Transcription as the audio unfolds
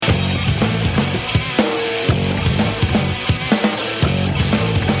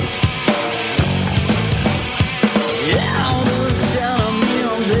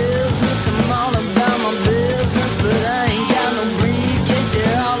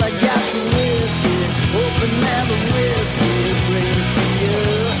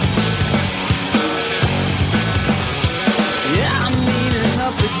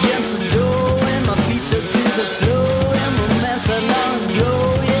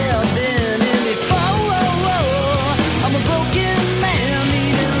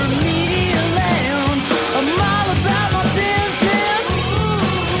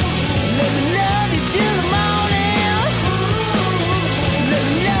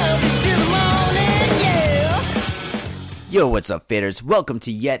Yo, what's up, faders? Welcome to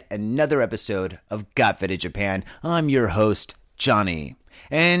yet another episode of Got Faded Japan. I'm your host, Johnny.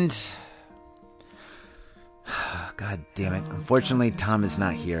 And... God damn it. Unfortunately, Tom is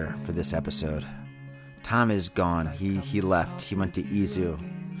not here for this episode. Tom is gone. He left. He went to Izu.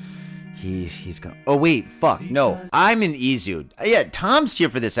 He's gone. Oh, wait. Fuck. No. I'm in Izu. Yeah, Tom's here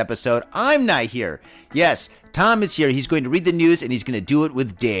for this episode. I'm not here. Yes, Tom is here. He's going to read the news, and he's going to do it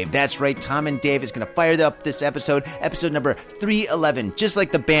with Dave. That's right. Tom and Dave is going to fire up this episode. Episode number 311. Just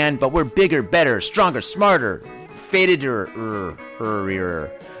like the band, but we're bigger, better, stronger, smarter, fadeder.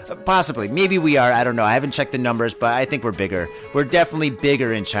 Possibly. Maybe we are. I don't know. I haven't checked the numbers, but I think we're bigger. We're definitely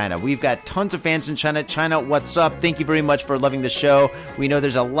bigger in China. We've got tons of fans in China. China, what's up? Thank you very much for loving the show. We know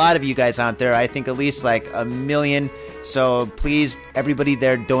there's a lot of you guys out there. I think at least like 1 million. So please, everybody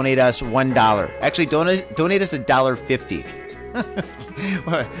there, donate us $1. Actually, donate us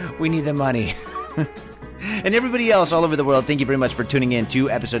 $1.50. We need the money. And everybody else all over the world, thank you very much for tuning in to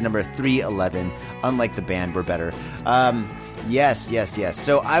episode number 311. Unlike the band, we're better. Yes.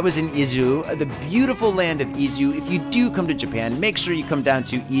 So I was in Izu, the beautiful land of Izu. If you do come to Japan, make sure you come down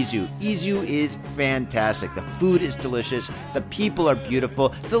to Izu. Izu is fantastic. The food is delicious. The people are beautiful.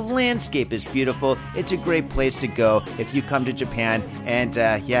 The landscape is beautiful. It's a great place to go if you come to Japan. And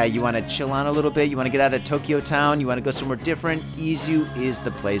you want to chill on a little bit. You want to get out of Tokyo town. You want to go somewhere different. Izu is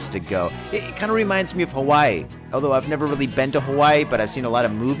the place to go. It kind of reminds me of Hawaii. Although I've never really been to Hawaii, but I've seen a lot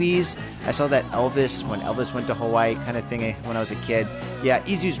of movies. I saw that Elvis, when Elvis went to Hawaii kind of thing when I was a kid. Yeah,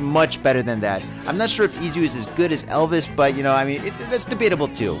 Izu's much better than that. I'm not sure if Izu is as good as Elvis, but, that's debatable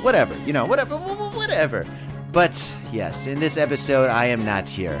too. Whatever. But, yes, in this episode, I am not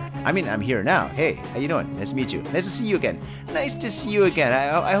here. I mean, I'm here now. Hey, how you doing? Nice to meet you. Nice to see you again. Nice to see you again.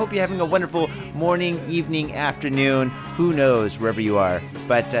 I hope you're having a wonderful morning, evening, afternoon. Who knows, wherever you are.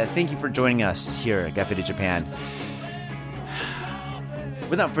 But thank you for joining us here at Got Faded Japan.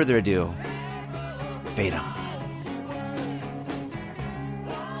 Without further ado, fade on.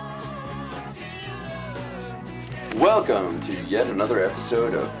 Welcome to yet another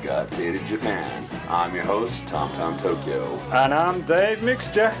episode of Got Faded Japan. I'm your host, Tom Tokyo. And I'm Dave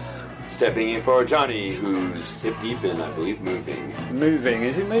Mixture. Stepping in for Johnny, who's hip deep in, I believe, moving. Moving?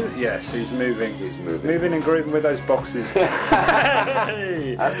 Is he moving? Yes, he's moving. He's moving. Moving and grooving with those boxes.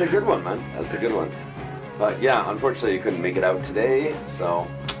 Hey! That's a good one, man. That's a good one. But yeah, unfortunately, you couldn't make it out today, so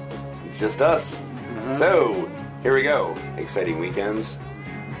it's just us. Mm-hmm. So, here we go. Exciting weekends.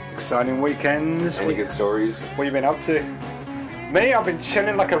 Exciting weekends. Any good stories? What have you been up to? Me? I've been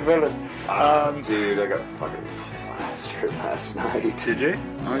chilling like a villain. Dude, I got fucking plastered last night. Did you?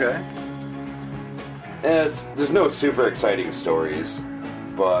 Okay. There's no super exciting stories,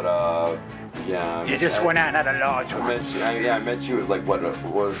 but yeah. You just went out and had a large one. I met you at like what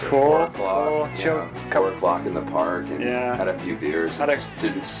was it? 4 o'clock. 4 o'clock in the park, and had a few beers. And just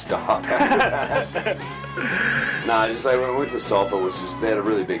didn't stop after that. Nah, I went to Salfa, which is they had a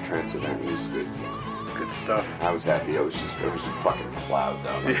really big trance event. It was good. Good stuff. I was happy. It was fucking plowed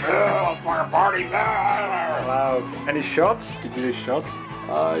down. Party loud. Any shots? Did you do shots?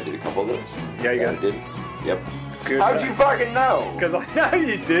 I did a couple of those. Yeah, you I did. Yep. Good. How'd you fucking know? Because I know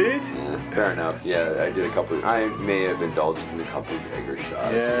you did. Yeah, fair enough. Yeah, I did a couple. I may have indulged in a couple of Jaeger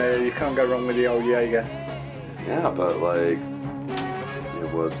shots. Yeah, you can't go wrong with the old Jaeger. Yeah, but like,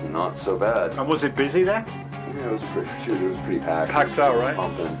 it was not so bad. And was it busy there? Yeah, it was pretty packed. Packed out, right?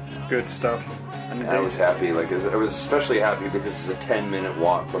 Pumping. Good stuff. And I was happy. I was especially happy because it's a 10-minute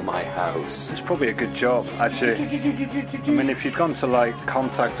walk from my house. It's probably a good job, actually. I mean, if you'd gone to like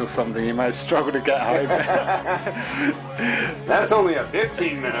Contact or something, you might have struggled to get home. That's only a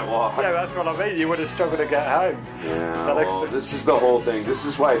 15-minute walk. Yeah, that's what I mean. You would have struggled to get home. Yeah. Well, this is the whole thing. This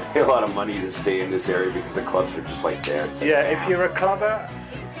is why I pay a lot of money to stay in this area because the clubs are just like there. Like, yeah, if you're a clubber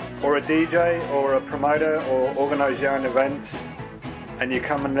or a DJ or a promoter or organise your own events, and you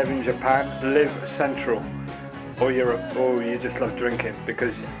come and live in Japan, live central, or you just love drinking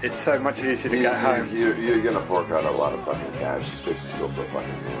because it's so much easier to get home. You're gonna fork out a lot of fucking cash. This place is built for fucking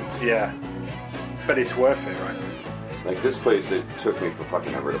hands. Yeah, but it's worth it, right? Like this place, it took me for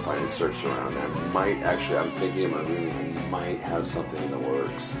fucking ever to find a search around. And I'm thinking about moving and might have something in the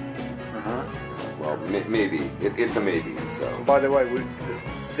works. Well, maybe it's a maybe. So. By the way,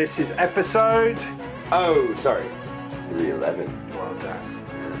 this is episode. Oh, sorry. 311. Well done.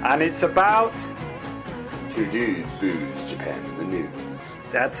 And it's about... Two dudes, booze, Japan in the news.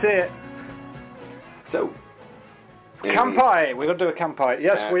 That's it. So... Kampai! We're going to do a kampai.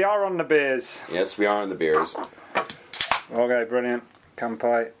 Yes, we are on the beers. Yes, we are on the beers. Okay, brilliant.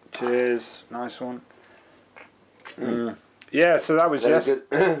 Kampai. Cheers. Nice one. Yeah, so that was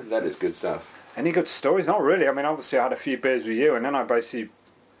that is good stuff. Any good stories? Not really. I mean, obviously I had a few beers with you, and then I basically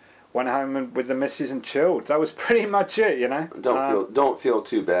went home with the missus and chilled. That was pretty much it, you know. Don't feel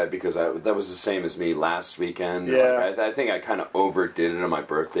too bad because that was the same as me last weekend. Yeah. Like, I think I kind of overdid it on my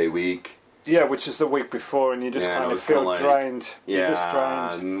birthday week. Yeah, which is the week before, and you just kind of feel drained. You're just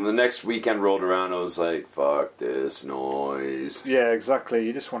drained. And the next weekend rolled around, I was like, fuck this noise. Yeah, exactly.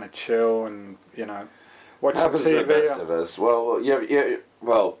 You just want to chill and, you know, watch some Happens to TV. the best of us. Well,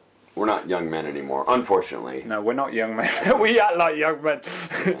 well, we're not young men anymore, unfortunately. No, we're not young men. We act like young men.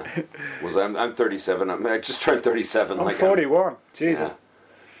 I'm 37. I just turned 37. I'm 41. Jesus. Yeah.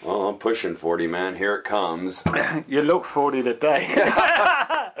 Well, I'm pushing 40, man. Here it comes. You look 40 today.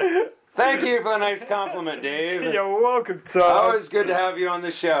 Thank you for the nice compliment, Dave. You're welcome, Tom. Always good to have you on the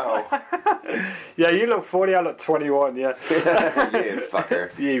show. Yeah, you look 40, I look 21, yeah. You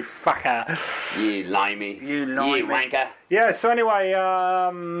fucker. You fucker. You limey. You limey. You wanker. Yeah, so anyway,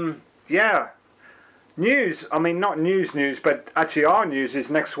 yeah. News. I mean, not news, but actually our news is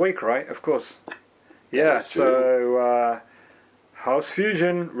next week, right? Of course. Yeah, That's true. so House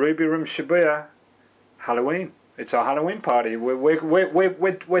Fusion, Ruby Room Shibuya, Halloween. It's our Halloween party. We are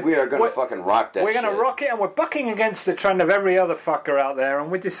going to fucking rock that We're shit. going to rock it, and we're bucking against the trend of every other fucker out there,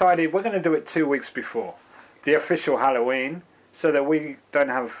 and we decided we're going to do it 2 weeks before the official Halloween, so that we don't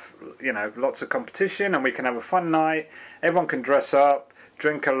have, you know, lots of competition, and we can have a fun night. Everyone can dress up,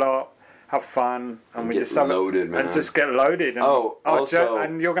 drink a lot, have fun, and we get just have loaded, man. and just get loaded. And, also,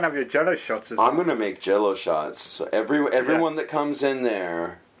 and you're going to have your Jello shots as well. I'm going to make Jello shots. So everyone that comes in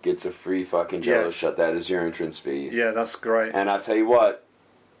there gets a free fucking Jello shot. That is your entrance fee. Yeah, that's great. And I'll tell you what,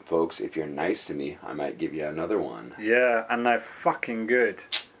 folks, if you're nice to me, I might give you another one. Yeah, and they're fucking good.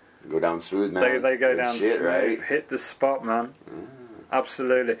 Go down smooth, man. They go Good down shit, smooth. right? Hit the spot, man.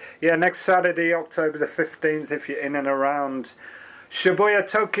 Absolutely. Yeah, next Saturday, October the 15th, if you're in and around Shibuya,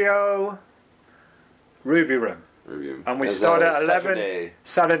 Tokyo, Ruby Room. And we start at 11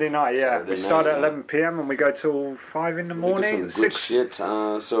 Saturday night, yeah. Saturday we start night, at 11 p.m. and we go till 5 in the morning. Some good shit.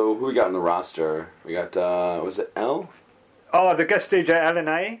 So who we got on the roster? We got was it Elle? Oh, the guest DJ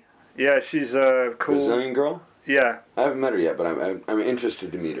LNA. Yeah, she's a cool Brazilian girl? Yeah. I haven't met her yet, but I'm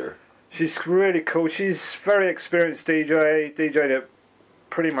interested to meet her. She's really cool. She's very experienced DJ. DJ'd at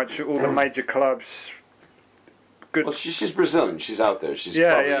pretty much all the major clubs. Good. Well, she's Brazilian. She's out there. She's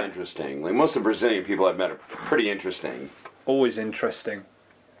probably interesting. Like most of the Brazilian people I've met are pretty interesting. Always interesting,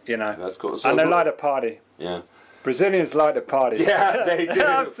 you know. That's cool. So and they like to party. Yeah. Brazilians like to party. Yeah, they do.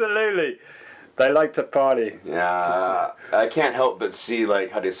 Absolutely. They like to party. Yeah. I can't help but see,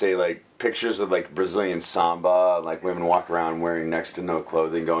 like, how do you say, like, pictures of, like, Brazilian samba, like women walk around wearing next to no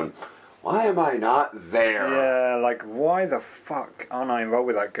clothing going, why am I not there? Yeah, like, why the fuck aren't I involved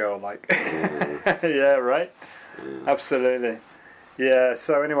with that girl? Like, yeah, right? Yeah. Absolutely. Yeah,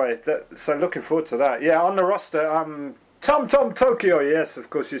 so anyway, so looking forward to that. Yeah, on the roster, Tom Tokyo, yes, of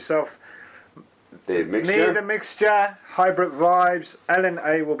course, yourself. The Mixture. Me, the Mixture, Hybrid Vibes,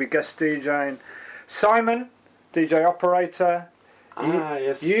 LNA will be guest DJing. Simon, DJ operator.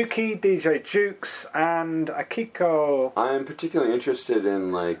 Yes. Yuki, DJ Jukes, and Akiko. I'm particularly interested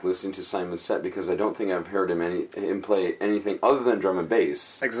in like listening to Simon's set because I don't think I've heard him play anything other than drum and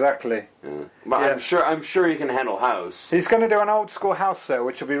bass. Exactly. Yeah. But yeah. I'm sure he can handle house. He's going to do an old school house set,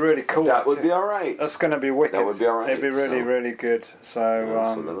 which will be really cool. That would be all right. That's going to be wicked. That would be all right. It'd be really, really good.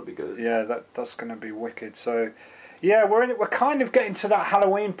 So, so that'll be good. Yeah, that's going to be wicked. So, yeah, we're kind of getting to that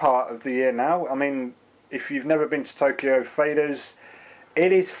Halloween part of the year now. I mean, if you've never been to Tokyo Faders,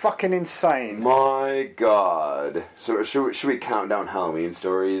 it is fucking insane. My God. So should we count down Halloween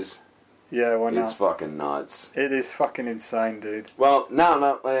stories? Yeah, why not? It's fucking nuts. It is fucking insane, dude. Well,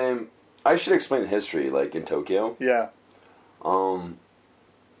 now, I should explain the history, like, in Tokyo. Yeah. How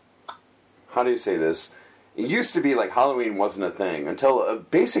do you say this? It used to be, like, Halloween wasn't a thing until,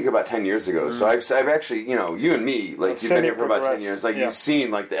 basically about 10 years ago. So I've actually, you know, you and me, like, you've been here for about 10 years. Like, you've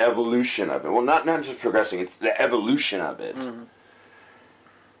seen, like, the evolution of it. Well, not just progressing, it's the evolution of it. Mm-hmm.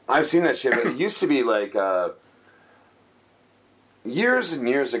 I've seen that shit, but it used to be like years and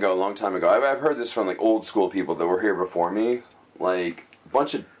years ago, a long time ago. I've heard this from like old school people that were here before me. Like a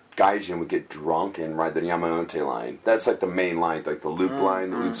bunch of gaijin would get drunk and ride the Yamanote line. That's like the main line, like the loop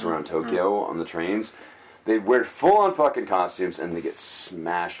line that loops around Tokyo on the trains. They wear full on fucking costumes and they get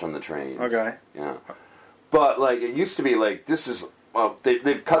smashed on the trains. Okay. Yeah. But like it used to be like this is. Well,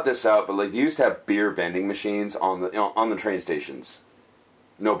 they've cut this out, but like they used to have beer vending machines on the train stations.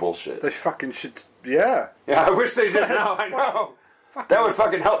 No bullshit. They fucking should. Yeah. Yeah, I wish they did now. I know. That would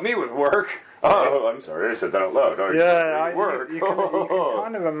fucking help me with work. Oh, I'm sorry, I said that out loud. Work. You can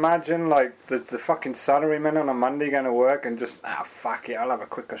kind of imagine like the fucking salaryman on a Monday going to work and just fuck it, I'll have a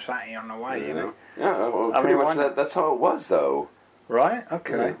quick Corsatti on the way, you know. Yeah, well, pretty much that's how it was though. Right?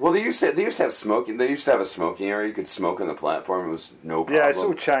 Okay. Yeah. Well, they used to have smoking. They used to have a smoking area. You could smoke on the platform. It was no problem. Yeah, it's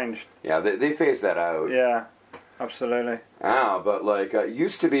all changed. Yeah, they phased that out. Yeah, absolutely. But like it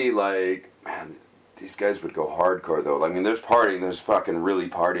used to be like, man, these guys would go hardcore though. I mean, there's partying, there's fucking really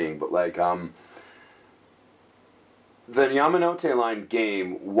partying, but like the Yamanote line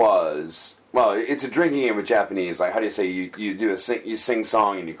game was, well, it's a drinking game with Japanese. Like, how do you say, you you sing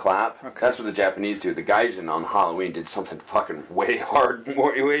song and you clap? Okay. That's what the Japanese do. The Gaijin on Halloween did something fucking way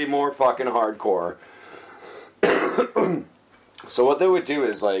more fucking hardcore. So what they would do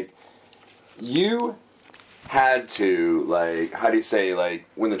is, like, you had to, like, how do you say, like,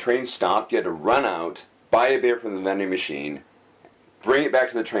 when the train stopped, you had to run out, buy a beer from the vending machine, bring it back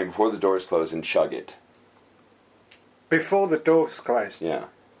to the train before the doors closed, and chug it. Before the doors closed? Yeah.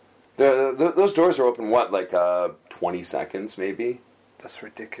 Those doors are open, what, like 20 seconds, maybe? That's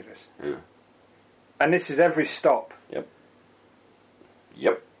ridiculous. Yeah. And this is every stop?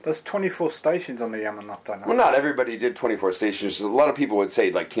 Yep. There's 24 stations on the Yamanote line. Well, not everybody did 24 stations. A lot of people would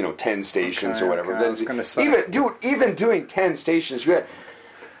say, like, 10 stations or whatever. Okay, I was gonna say. Even doing 10 stations, you had...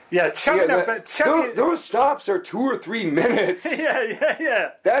 Those stops are 2 or 3 minutes.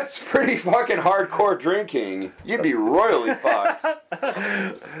 Yeah. That's pretty fucking hardcore drinking. You'd be royally fucked.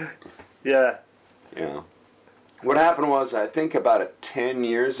 Yeah. Yeah. What happened was, I think about 10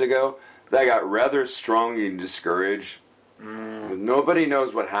 years ago, that got rather strongly discouraged. Nobody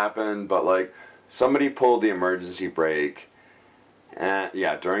knows what happened, but like somebody pulled the emergency brake.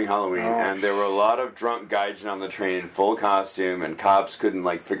 During Halloween, and there were a lot of drunk gaijin on the train in full costume, and cops couldn't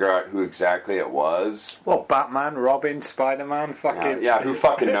like figure out who exactly it was. Well, Batman, Robin, Spider-Man, fucking who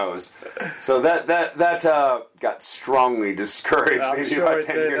fucking knows? So that got strongly discouraged. I'm maybe sure about it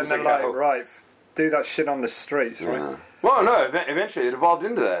 10 did, years and ago. they're like, right, do that shit on the streets, right? Yeah. Well, no, eventually it evolved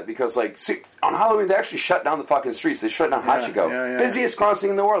into that because, like, see, on Halloween they actually shut down the fucking streets. They shut down Hachiko. Yeah. Busiest crossing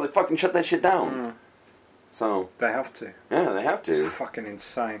in the world. They fucking shut that shit down. So They have to. yeah, they have to. It's fucking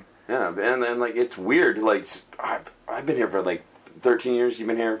insane. Yeah, and like it's weird. Like I've been here for like 13 years. You've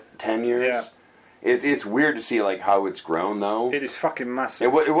been here 10 years. Yeah. It's weird to see like how it's grown though. It is fucking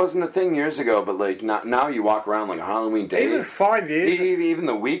massive. It wasn't a thing years ago, but like now you walk around like a Halloween day. Even 5 years. Even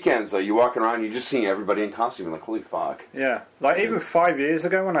the weekends though, you walking around, you just seeing everybody in costume. Like holy fuck. Yeah, like even 5 years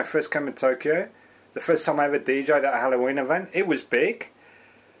ago when I first came to Tokyo, the first time I ever DJ'd at a Halloween event, it was big.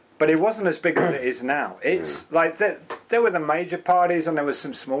 But it wasn't as big as it is now. It's like there were the major parties and there was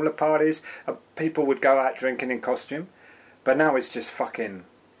some smaller parties. People would go out drinking in costume. But now it's just fucking...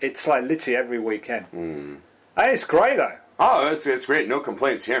 It's like literally every weekend. And it's great though. Oh, it's great. No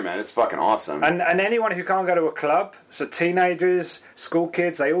complaints here, man. It's fucking awesome. And anyone who can't go to a club, so teenagers, school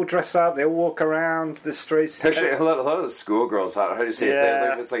kids, they all dress up, they all walk around the streets. Actually, a lot of the schoolgirls, how do you say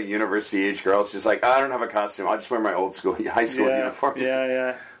it? It's like university age girls, just like, I don't have a costume. I'll just wear my old school, high school uniform.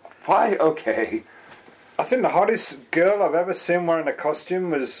 Yeah. Why? Okay. I think the hottest girl I've ever seen wearing a costume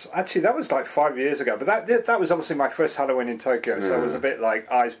was... Actually, that was like 5 years ago. But that was obviously my first Halloween in Tokyo. So it was a bit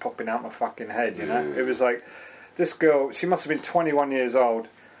like eyes popping out my fucking head, you know? It was like... This girl, she must have been 21 years old.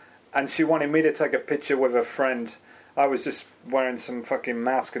 And she wanted me to take a picture with a friend. I was just wearing some fucking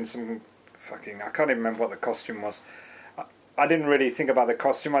mask and some fucking... I can't even remember what the costume was. I didn't really think about the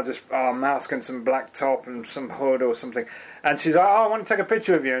costume. I just mask and some black top and some hood or something. And she's like, "Oh, I want to take a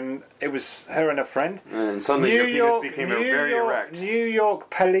picture of you." And it was her and a friend. And suddenly your penis became very erect. New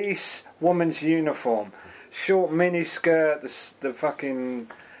York police woman's uniform, short mini skirt, the fucking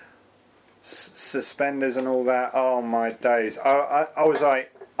suspenders and all that. Oh my days! I was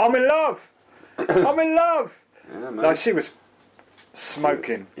like, "I'm in love. I'm in love." Yeah, like she was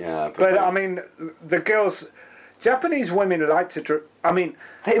smoking. Yeah, but I mean, the girls. Japanese women like to...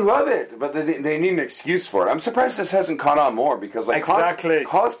 they love it, but they need an excuse for it. I'm surprised this hasn't caught on more, because like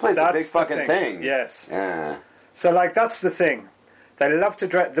cosplay's a big fucking thing. Yes. Yeah. So like that's the thing. They love to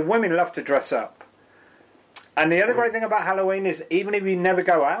dress... The women love to dress up. And the other great thing about Halloween is even if you never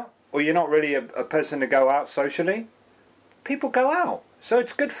go out, or you're not really a person to go out socially, people go out. So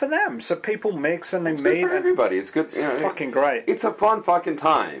it's good for them. So people mix and they It's meet. good for everybody. It's good. Fucking great. It's a fun fucking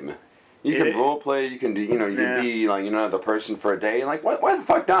time. You can role play. You can do. You can be like the person for a day. Like why the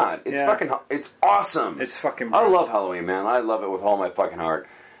fuck not? It's fucking. It's awesome. It's fucking. I love Halloween, man. I love it with all my fucking heart.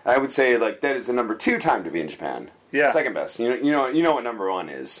 I would say like that is the number 2 time to be in Japan. Yeah. Second best. You know what number 1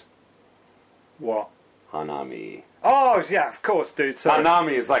 is? What? Hanami. Oh, yeah, of course, dude. So,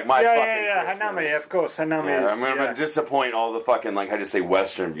 Hanami is like my fucking yeah. Christmas. Hanami, of course. Hanami Yeah, is... I'm gonna disappoint all the fucking, like, I just say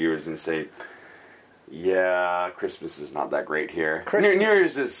Western viewers and say, yeah, Christmas is not that great here. New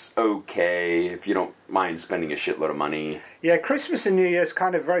Year's is okay if you don't mind spending a shitload of money. Yeah, Christmas and New Year's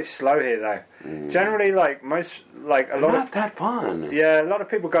kind of very slow here, though. Generally, like, Not that fun. Yeah, a lot of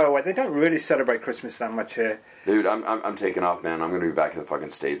people go away. They don't really celebrate Christmas that much here. Dude, I'm taking off, man. I'm gonna be back in the fucking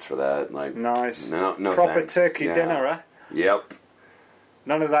States for that. Like, Nice. No Proper thanks. turkey Yeah. dinner, huh? Yep.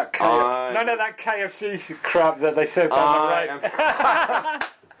 None of that KFC crap that they serve on the road.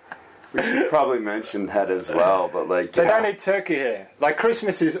 We should probably mention that as well, but like They don't eat turkey here. Like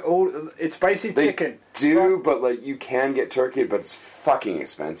Christmas is all. It's basically they chicken. do, but like you can get turkey, but it's fucking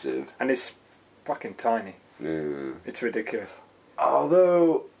expensive. And it's fucking tiny. Yeah. It's ridiculous.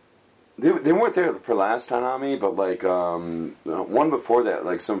 Although they weren't there for last Hanami, but like one before that,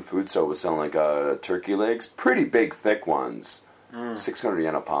 like some food store was selling like turkey legs, pretty big, thick ones, 600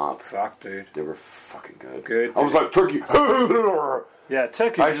 yen a pop. Fuck, dude. They were fucking good. Good. I was like turkey. Yeah,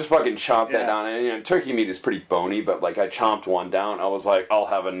 turkey. I just fucking chomped that Yeah. down, and you know, turkey meat is pretty bony, but like I chomped one down. I was like, I'll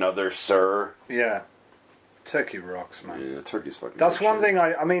have another, sir. Yeah. Turkey rocks, man. Yeah, turkey's fucking. That's good one shit. thing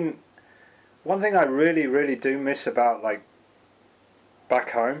I mean, one thing I really, really do miss about like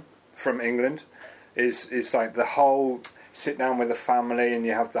back home from England is like the whole sit down with the family and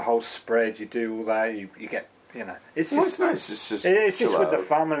you have the whole spread. You do all that. You get it's Well, just it's nice. It's just it's with the out.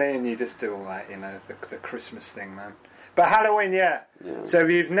 family and you just do all that. The Christmas thing, man. But Halloween, yeah. So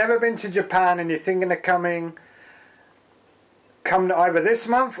if you've never been to Japan and you're thinking of coming, come either this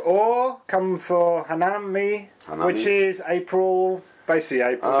month or come for Hanami, which is April, basically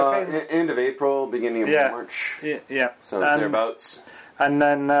April. End of April, beginning of March. Yeah. So thereabouts. And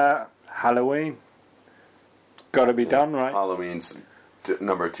then Halloween. Got to be done, right? Halloween's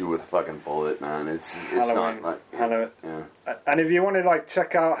number 2 with a fucking bullet, man. It's Halloween. not like Halloween. Yeah. And if you want to like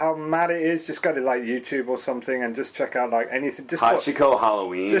check out how mad it is, just go to like YouTube or something and just check out like anything. Just Hachiko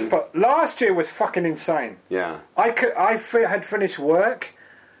Halloween. Just put. Last year was fucking insane. Yeah. I had finished work,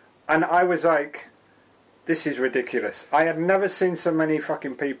 and I was like, "This is ridiculous." I had never seen so many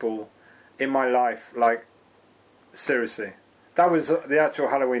fucking people in my life. Like, seriously, that was the actual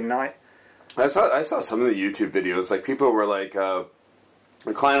Halloween night. I saw some of the YouTube videos. Like people were like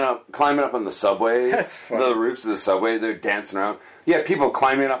climbing up on the subway, That's funny. the roofs of the subway. They're dancing around. Yeah, people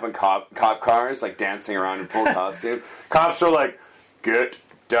climbing up on cop cars, like dancing around in full costume. Cops are like, "Get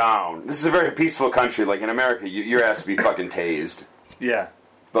down." This is a very peaceful country. Like in America, your ass would be fucking tased. Yeah.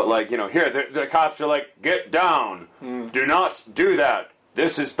 But like here, the cops are like, "Get down. Do not do that.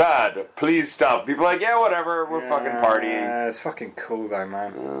 This is bad. Please stop." People are like, "Yeah, whatever. We're fucking partying." Yeah, it's fucking cool though,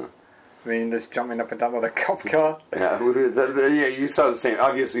 man. I mean, just jumping up and down with a cop car. Yeah, you saw the same.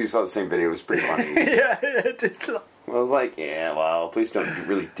 Obviously, you saw the same video. It was pretty funny. yeah, just like... I was like, yeah, well, police don't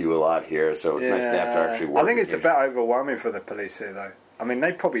really do a lot here, so it's nice they have to actually work. I think it's a bit overwhelming for the police here, though. I mean,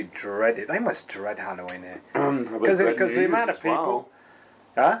 they probably dread it. They must dread Halloween here. Because the amount of people...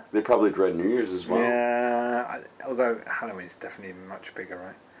 Well. Huh? They probably dread New Year's as well. Yeah, although Halloween's definitely much bigger,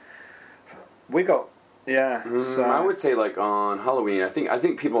 right? We got... Yeah. So, I would say, like, on Halloween, I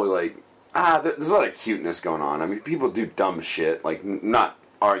think people are like... there's a lot of cuteness going on. I mean, people do dumb shit, like, not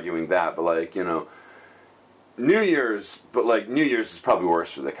arguing that, but, like, New Year's is probably worse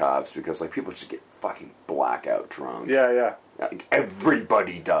for the cops, because, like, people just get fucking blackout drunk. Yeah. Like,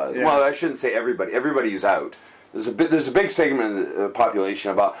 everybody does. Yeah. Well, I shouldn't say everybody. Everybody is out. There's a big segment of the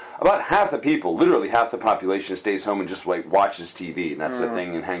population, about half the people, literally half the population, stays home and just, like, watches TV, and that's the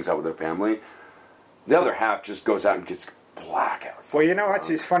thing, and hangs out with their family. The other half just goes out and gets blackout. Well,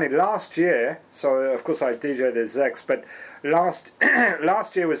 actually, it's funny. Last year, so of course I DJ'd at Zex, but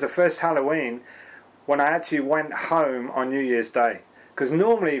last year was the first Halloween when I actually went home on New Year's Day. Because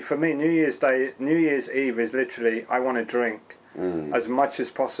normally, for me, New Year's Eve is literally, I want to drink as much as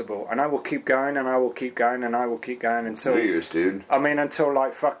possible, and I will keep going, and I will keep going, and I will keep going until New Year's, dude. I mean, until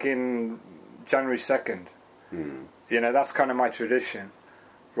like fucking January 2nd. That's kind of my tradition.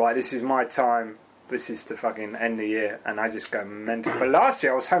 Right, this is my time. This is to fucking end the year, and I just go mental. But last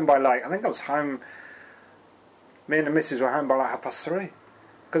year I was home by me and the missus were home by like 3:30,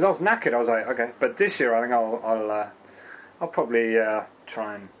 because I was knackered. I was like, okay. But this year I think I'll probably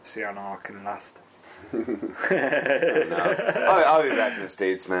try and see how long I can last. I'll be back in the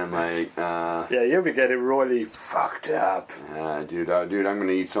States, man. Like, yeah, you'll be getting royally fucked up. Dude, I'm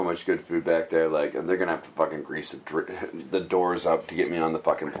gonna eat so much good food back there. Like, they're gonna have to fucking grease the doors up to get me on the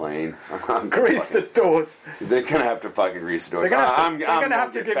fucking plane. Grease the doors. They're gonna have to fucking grease the doors. They're gonna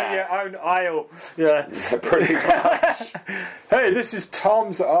have to give you your own aisle. Yeah, pretty much. Hey, this is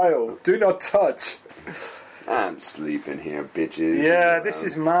Tom's aisle. Do not touch. I'm sleeping here, bitches. Yeah, this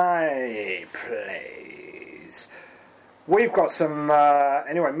is my place. We've got some.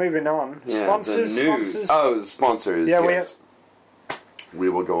 Anyway, moving on. Yeah, Sponsors. the news. Sponsors. Oh, the sponsors. Yeah, yes. We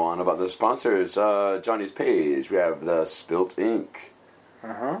will go on about the sponsors. Johnny's page. We have the Spilt Ink.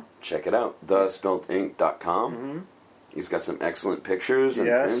 Check it out. TheSpiltInk.com. Mm-hmm. He's got some excellent pictures and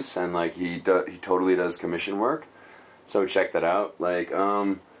prints, and like he totally does commission work. So check that out. Like,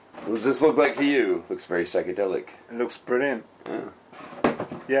 what does this look like to you? Looks very psychedelic. It looks brilliant. Yeah.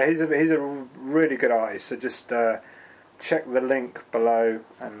 Yeah, he's a really good artist. So just check the link below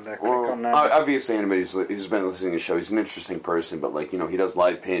and click on that. Obviously, anybody who's been listening to the show, he's an interesting person. But like, he does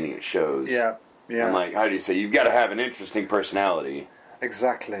live painting at shows. Yeah. And like, how do you say? You've got to have an interesting personality.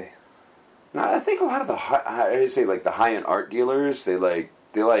 Exactly. Now, I think a lot of the the high-end art dealers, they like,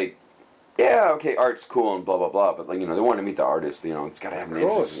 yeah, okay, art's cool and blah blah blah, but like they want to meet the artist. It's got to have an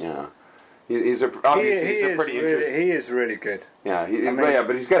interest. Yeah, he's pretty interesting. He is really good. Yeah,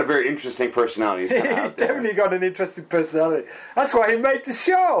 but he's got a very interesting personality. He's definitely got an interesting personality. That's why he made the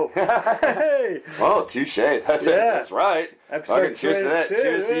show. Hey. Well, touche. That's right. Episode cheers to that.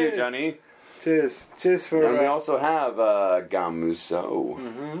 Cheers to you, Johnny. Cheers for. And we also have Gamuso.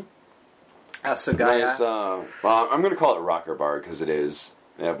 Mm-hmm. Asagaya. Nice, I'm going to call it Rocker Bar because it is.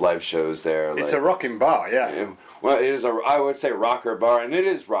 They have live shows there. It's a rocking bar, yeah. Well, it is I would say rocker bar, and it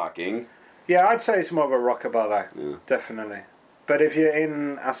is rocking. Yeah, I'd say it's more of a rocker bar, though. Yeah. Definitely. But if you're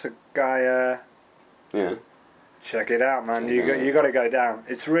in Asagaya, check it out, man. You got to go down.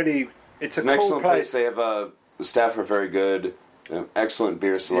 It's an cool excellent place. They have the staff are very good. Excellent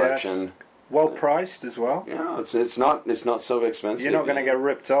beer selection. Yes. Well priced as well. Yeah, it's not so expensive. You're not going to get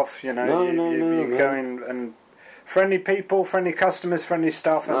ripped off, No, you go in and friendly people, friendly customers, friendly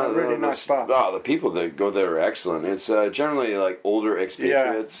staff, and a really nice bar. The people that go there are excellent. It's generally like older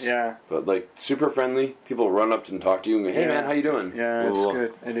expatriates, but like super friendly. People run up and talk to you and go, "Hey man, how you doing?" Yeah, it's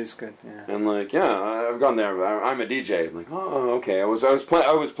good. It is good. Yeah. And like, I've gone there. I'm a DJ. I'm like, oh, okay. I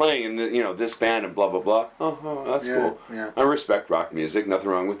was playing in this band and blah blah blah. Oh, that's cool. Yeah. I respect rock music. Nothing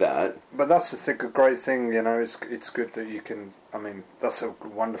wrong with that. But that's a great thing. It's good that you can. I mean, that's a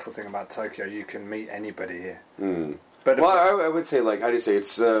wonderful thing about Tokyo. You can meet anybody here. Mm. But I would say, like, how do you say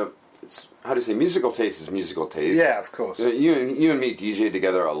it's how do you say musical taste is musical taste. Yeah, of course. You and me DJ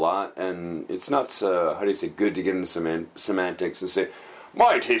together a lot, and it's not how do you say good to get into semantics and say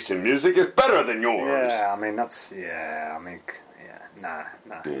my taste in music is better than yours. Yeah, I mean nah.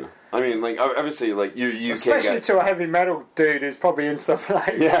 Yeah. I mean, like, obviously, like, you especially to a heavy metal dude who's probably in something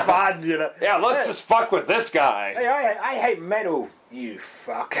like band, Yeah, let's just fuck with this guy. Hey, I hate metal, you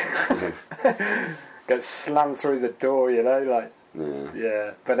fuck. Get slammed through the door, like.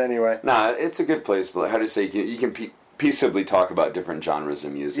 Yeah, but anyway. Nah, it's a good place, but how do you say, you can peaceably talk about different genres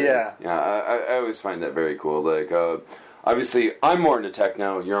of music. Yeah. Yeah, I always find that very cool. Like, obviously, I'm more into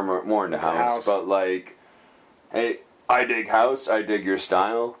techno, you're more into house, but, like, hey, I dig house. I dig your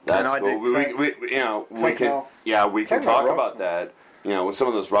style. That's cool. We can talk about that. With some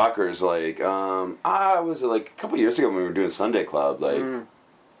of those rockers, like was it like a couple years ago when we were doing Sunday Club, like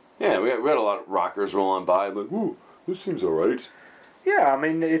we had a lot of rockers roll on by, like, ooh, this seems alright. Yeah, I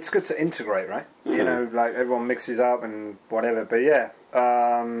mean it's good to integrate, right? Mm-hmm. Like everyone mixes up and whatever. But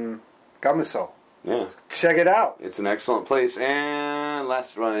Gamusol. Yeah. Check it out. It's an excellent place. And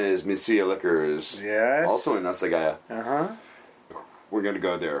last one is Mitsuya Liquors. Yes. Also in Asagaya. Uh-huh. We're going to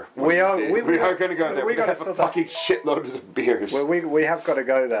go there. We are going to go there. We have a fucking shitload of beers. Well, we have got to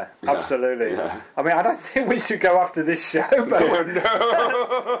go there. Yeah. Absolutely. Yeah. I mean, I don't think we should go after this show, but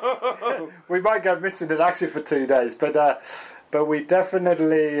no. We might go missing in action for 2 days, but we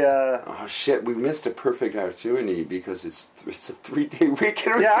definitely. Oh shit! We missed a perfect opportunity because it's a 3-day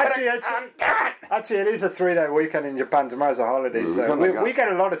weekend. Yeah, actually, it is a 3-day weekend in Japan. Tomorrow's a holiday, so we get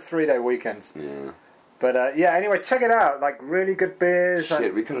a lot of 3-day weekends. Yeah. But anyway, check it out. Like, really good beers.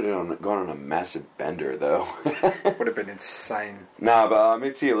 Shit, we could have gone on a massive bender, though. Would have been insane. Nah, but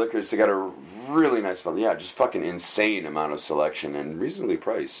Mitsuya Liquors, they got a really nice, just fucking insane amount of selection and reasonably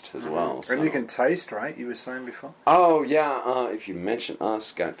priced as well. So. And you can taste, right? You were saying before. Oh yeah, if you mention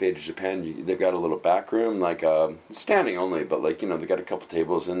us, Got Faded Japan, they've got a little back room, like standing only, but like they got a couple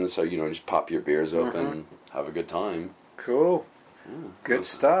tables in, so just pop your beers open, have a good time. Cool. Yeah, good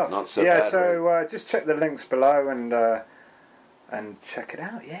stuff. Not so bad. So just check the links below and check it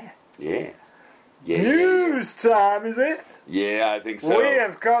out. Yeah. News time, is it? Yeah, I think so. We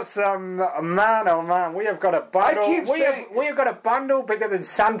have got some man. We have got a bundle. We have got a bundle bigger than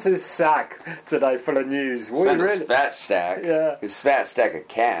Santa's sack today, full of news. Santa's fat stack. Yeah. His fat stack of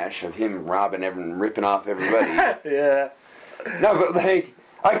cash of him robbing and ripping off everybody. Yeah. No, but like,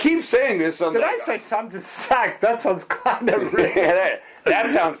 I keep saying this. I'm Did like, I say Santa's sack? That sounds kind of rude.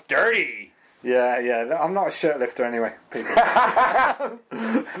 that sounds dirty. Yeah. I'm not a shirt lifter anyway, people.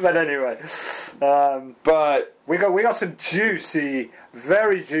 But anyway, But we got some juicy,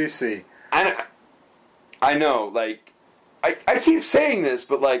 very juicy. I know, like, I keep saying this,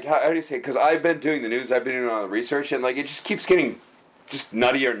 but like, how do you say? Because I've been doing the news, I've been doing all the research, and like, it just keeps getting just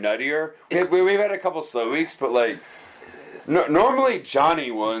nuttier and nuttier. We've had a couple slow weeks, but like, normally Johnny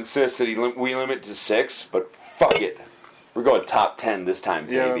will insist that we limit to 6, but fuck it. We're going top 10 this time,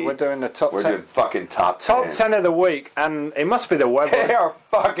 baby. Yeah, we're doing the top 10. We're doing fucking top 10. Top 10 of the week, and it must be the weather. They are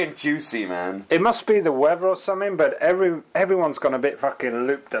fucking juicy, man. It must be the weather or something, but everyone's gone a bit fucking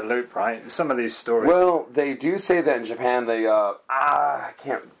loop-de-loop, right? Some of these stories. Well, they do say that in Japan, they, I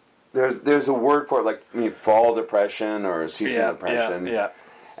can't, there's a word for it, like, fall depression or seasonal depression. Yeah.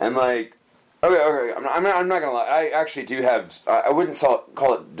 And like, okay, I'm not gonna lie, I actually do have, I wouldn't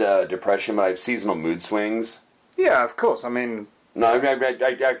call it depression, but I have seasonal mood swings. Yeah, of course. I mean, no,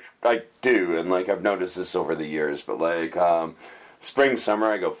 I do, and like I've noticed this over the years. But like spring,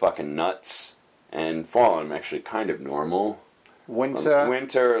 summer, I go fucking nuts, and fall, I'm actually kind of normal.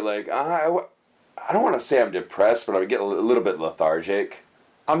 Winter, like I don't want to say I'm depressed, but I get a little bit lethargic.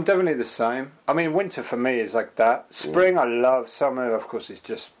 I'm definitely the same. I mean, winter for me is like that. Spring, I love. Summer, of course, is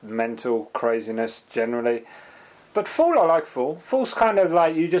just mental craziness generally. But fall, I like fall. Fall's kind of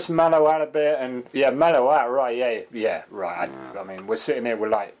like you just mellow out a bit and, mellow out, right, yeah, right. I mean, we're sitting here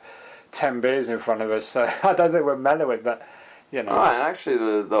with like 10 beers in front of us, so I don't think we're mellowing, but, you know. Oh, and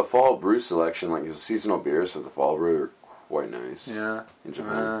actually the fall brew selection, like the seasonal beers for the fall brew are quite nice. Yeah. In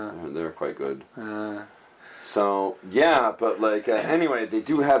Japan. They're quite good. So, yeah, but like, anyway, they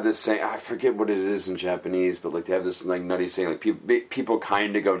do have this saying, I forget what it is in Japanese, but like they have this like nutty saying, like people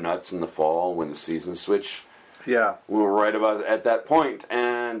kind of go nuts in the fall when the seasons switch. Yeah. We're right about at that point,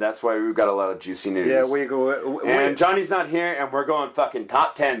 and that's why we've got a lot of juicy news. Yeah, we go. And Johnny's not here, and we're going fucking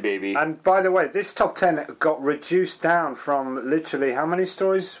top 10, baby. And by the way, this top 10 got reduced down from literally how many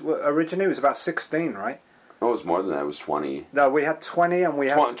stories originally? It was about 16, right? Oh, it was more than that. It was 20. No, we had 20, and we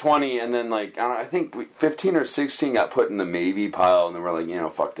had 20, and then like I think 15 or 16 got put in the maybe pile, and then we're like,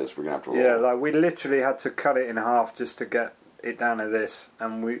 fuck this, we're gonna have to roll. Yeah, like we literally had to cut it in half just to get it down to this,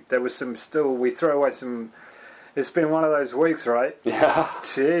 and there was some still. We throw away some. It's been one of those weeks, right? Yeah.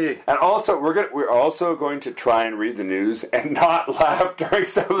 Gee. And also, we're also going to try and read the news and not laugh during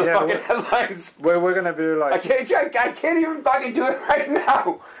some of the fucking headlines. We're going to be like... I can't even fucking do it right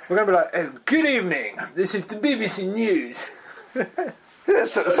now. We're going to be like, hey, good evening. This is the BBC News.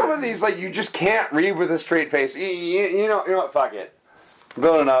 Some of these, like, you just can't read with a straight face. You know what? Fuck it.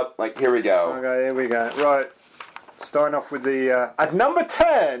 Building up. Like, here we go. Okay, here we go. Right. Starting off with the... at number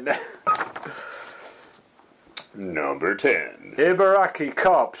 10... Number 10. Ibaraki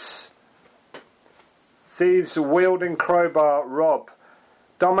cops. Thieves wielding crowbar rob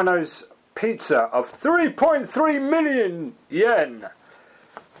Domino's pizza of 3.3 million yen.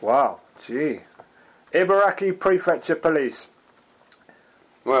 Wow, gee. Ibaraki Prefecture Police.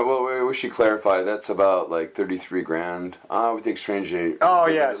 Well, we should clarify. That's about like 33 grand. With the exchange rate. Oh,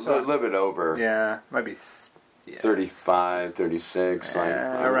 yeah. A little bit over. Yeah, maybe. 35, 36,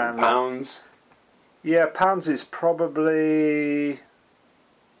 around pounds. Yeah, pounds is probably...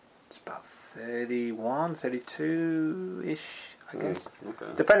 It's about 31, 32-ish, I guess. Okay.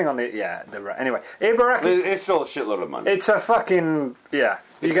 Depending on the... Anyway, Ibaraki... It's still a shitload of money. It's a fucking... Yeah.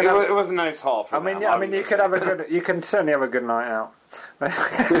 It was a nice haul for them. I mean, you could have a good... You can certainly have a good night out. More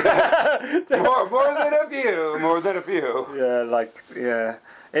than a few. Yeah.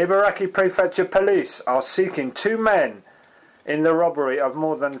 Ibaraki Prefecture Police are seeking 2 men in the robbery of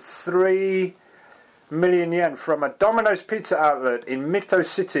more than 3 million yen from a Domino's pizza outlet in Mito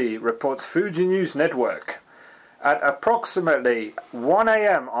City, reports Fuji News Network. At approximately 1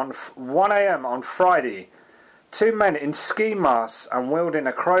 a.m. on Friday, 2 men in ski masks and wielding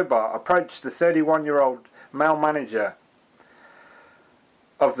a crowbar approached the 31-year-old male manager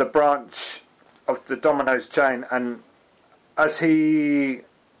of the branch of the Domino's chain, and as he...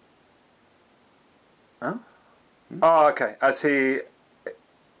 Huh? Oh, okay. As he...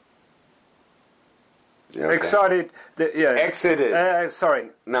 Yeah, okay. Excited. Exited. Sorry.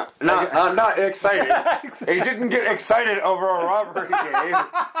 No, not excited. He didn't get excited over a robbery game.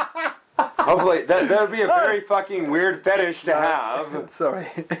 Hopefully, that would be a very fucking weird fetish to have. Sorry.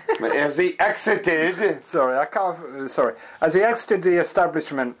 But as he exited... Sorry. As he exited the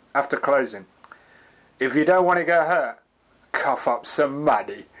establishment after closing, if you don't want to get hurt, cough up some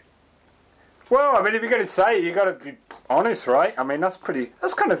money. Well, I mean, if you're going to say it, you've got to be honest, right? I mean, that's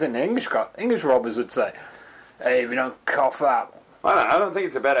kind of thing English robbers would say. Hey, if you don't cough up, I don't think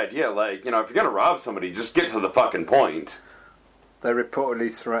it's a bad idea. Like, if you're going to rob somebody, just get to the fucking point. They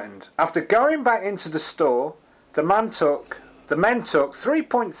reportedly threatened. After going back into the store, the men took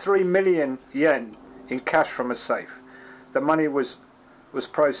 3.3 million yen in cash from a safe. The money was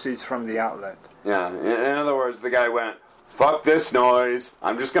proceeds from the outlet. Yeah, in other words, the guy went, fuck this noise.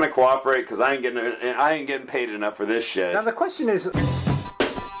 I'm just going to cooperate because I ain't getting paid enough for this shit. Now the question is...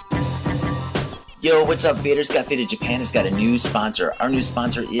 Yo, what's up, Faders? Got Faded Japan has got a new sponsor. Our new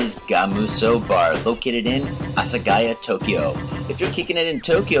sponsor is Gamuso Bar, located in Asagaya, Tokyo. If you're kicking it in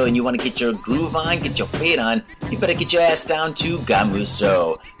Tokyo and you want to get your groove on, get your fade on, you better get your ass down to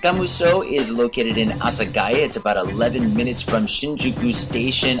Gamuso. Gamuso is located in Asagaya. It's about 11 minutes from Shinjuku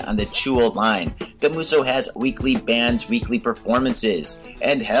Station on the Chuo line. Gamuso has weekly bands, weekly performances.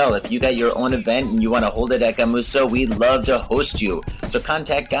 And hell, if you got your own event and you want to hold it at Gamuso, we'd love to host you. So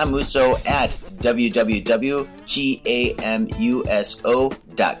contact Gamuso at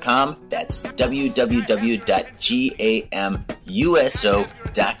www.gamuso.com. That's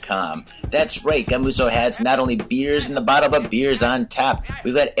www.gamuso.com. That's right, Gamuso has not only beers in the bottle, but beers on tap.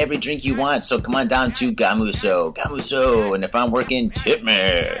 We've got every drink you want, so come on down to Gamuso. Gamuso, and if I'm working, tip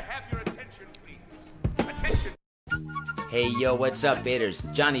me. Hey, yo, what's up, Faders?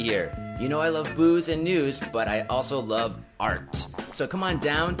 Johnny here. You know I love booze and news, but I also love art. So come on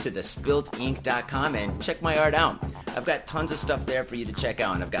down to thespiltink.com and check my art out. I've got tons of stuff there for you to check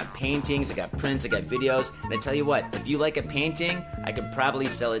out. And I've got paintings, I got prints, I got videos. And I tell you what, if you like a painting, I could probably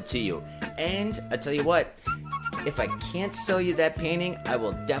sell it to you. And I tell you what, if I can't sell you that painting, I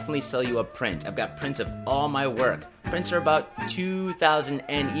will definitely sell you a print. I've got prints of all my work. Prints are about 2,000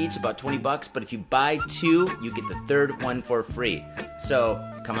 yen each, about $20, but if you buy two, you get the third one for free. So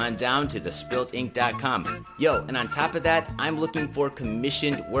come on down to thespiltink.com. Yo, and on top of that, I'm looking for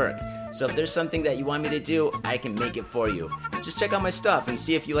commissioned work. So if there's something that you want me to do, I can make it for you. Just check out my stuff and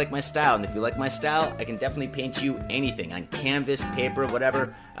see if you like my style. And if you like my style, I can definitely paint you anything on canvas, paper,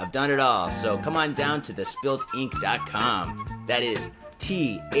 whatever. I've done it all. So come on down to thespiltink.com. That is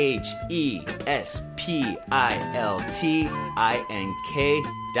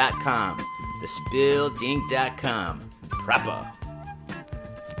THESPILTINK.com. Thespiltink.com. Proper.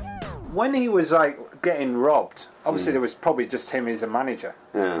 When he was like getting robbed, obviously there was probably just him as a manager.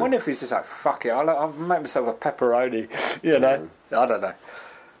 Yeah. I wonder if he's just like, fuck it, I'll make myself a pepperoni, you know. I don't know.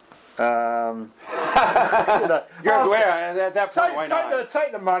 You're aware at that point, why not?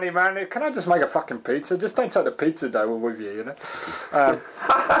 Take the money, man. Can I just make a fucking pizza? Just don't take the pizza dough with you, you know.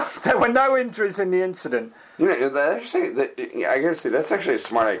 There were no injuries in the incident. I gotta say, that's actually a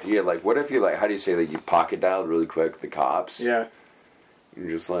smart idea. Like, what if you, like, how do you say that you pocket dialed really quick the cops? Yeah.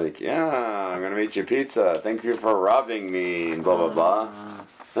 You're just like, yeah, I'm gonna make you pizza. Thank you for robbing me, and blah, blah, blah.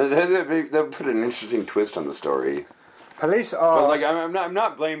 They'll put an interesting twist on the story. Police are... But, like, I'm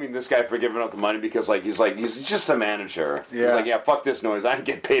not blaming this guy for giving up the money because, he's just a manager. Yeah. He's like, yeah, fuck this noise. I didn't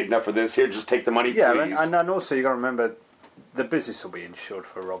get paid enough for this. Here, just take the money, yeah, please. and also you got to remember, the business will be insured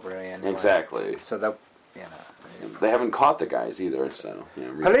for robbery anyway. Exactly. So they'll, They haven't caught the guys either, so...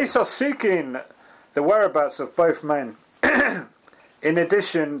 really. Police are seeking the whereabouts of both men. In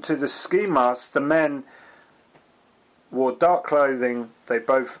addition to the ski mask, the men wore dark clothing. They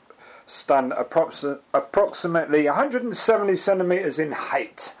both stand approximately 170 centimeters in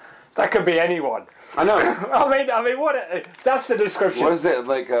height. That could be anyone. I know. I mean, that's the description. What is it,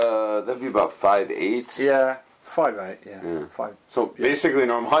 like, that'd be about 5'8"? Yeah, 5'8", yeah. 5. So, basically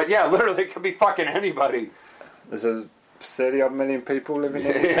normal height. Yeah, literally, it could be fucking anybody. There's 30-odd million people living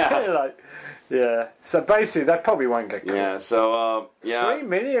in it. Yeah. Yeah. So basically, they probably won't get caught. Yeah, so, 3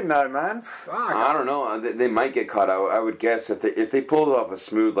 million though, man. Fuck. I don't know. They might get caught. I would guess if they pulled off a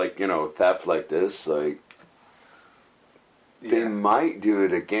smooth, like, theft like this, like, they might do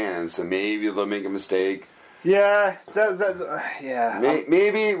it again. So maybe they'll make a mistake. Yeah. Yeah.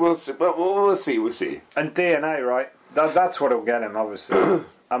 Maybe we'll see. But we'll see. We'll see. And DNA, right? That's what'll get him, obviously.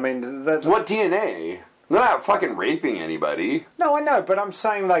 I mean, what DNA? They're not fucking raping anybody. No, I know, but I'm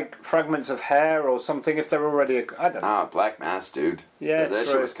saying like fragments of hair or something if they're already... I don't know. Ah, black mass, dude. Yeah, that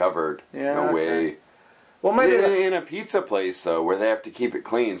true. shit was covered. Yeah, no way. Well, maybe... In a pizza place, though, where they have to keep it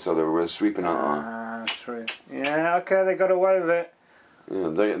clean, so they were sweeping on. Ah, true. Yeah, okay, they got away with it.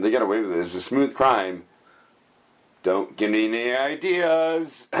 Yeah, they got away with it. It's a smooth crime. Don't get any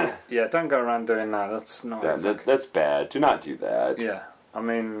ideas. Yeah, don't go around doing that. That's not... That's bad. Do not do that. Yeah, I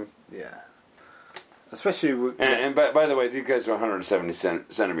mean, yeah. Especially... And by the way, these guys are 170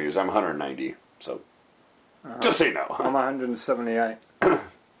 centimeters. I'm 190, so... Just so you know. I'm 178.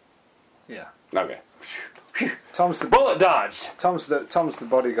 Yeah. Okay. Tom's the Bullet dodged. Tom's the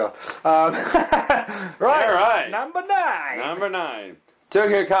bodyguard. Right. All right. Number 9. Number 9.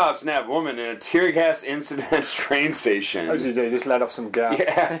 Tokyo cops nab woman in a tear gas incident at train station. As you do, just let off some gas.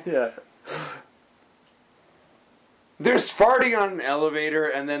 Yeah. Yeah. There's farting on an elevator,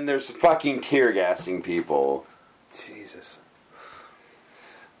 and then there's fucking tear gassing people. Jesus.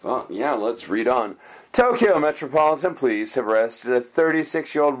 Well, yeah, let's read on. Tokyo Metropolitan Police have arrested a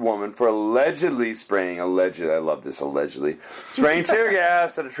 36-year-old woman for allegedly spraying, I love this, allegedly, spraying tear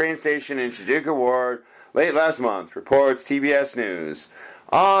gas at a train station in Shinjuku Ward late last month, reports TBS News.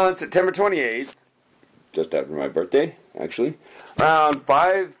 On September 28th, just after my birthday, actually, around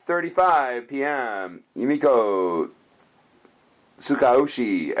 5:35 p.m., Yumiko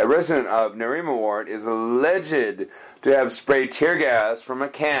Tsukaoshi, a resident of Narima Ward, is alleged to have sprayed tear gas from a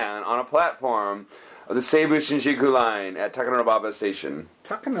can on a platform of the Seibu Shinjuku line at Takanobaba Station.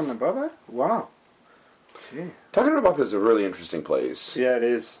 Takanobaba? Wow. Gee. Takanobaba is a really interesting place. Yeah, it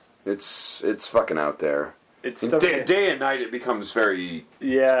is. It's fucking out there. It's day and night it becomes very...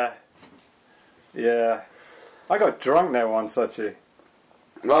 Yeah. Yeah. I got drunk there once, actually.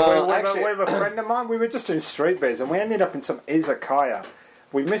 Well, with a friend of mine, we were just doing street beers, and we ended up in some izakaya.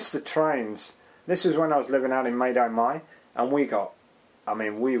 We missed the trains. This was when I was living out in Meidai Mai, and we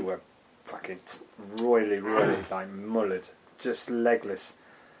were fucking royally, like, mullered. Just legless.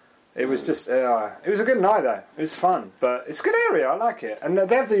 It was just, it was a good night, though. It was fun, but it's a good area, I like it. And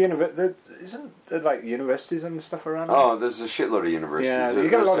they have isn't there, like, universities and stuff around there? Oh, there's a shitload of universities. Yeah, you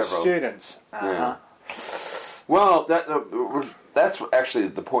get a lot of students. Yeah. Well, that's actually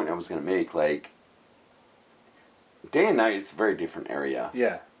the point I was going to make. Like, day and night, it's a very different area.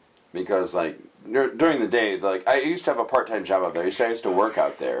 Yeah. Because, like, during the day, like, I used to have a part-time job out there. I used to work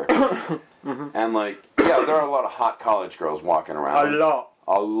out there. Mm-hmm. And, like, yeah, there are a lot of hot college girls walking around.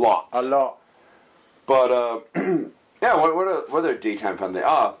 A lot. But, yeah, what other daytime fun they...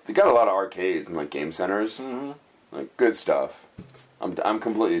 they got a lot of arcades and, like, game centers. Mm-hmm. Like, good stuff. I'm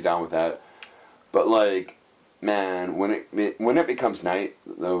completely down with that. But, like... Man, when it becomes night,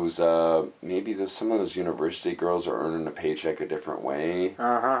 those some of those university girls are earning a paycheck a different way.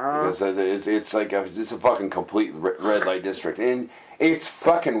 Because it's like it's a fucking complete red light district, and it's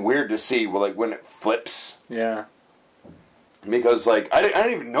fucking weird to see when it flips. Yeah. Because like I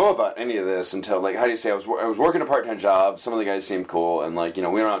didn't even know about any of this until like how do you say I was working a part-time job. Some of the guys seemed cool, and like we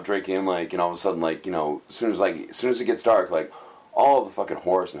went out drinking, like all of a sudden like as soon as it gets dark, like all the fucking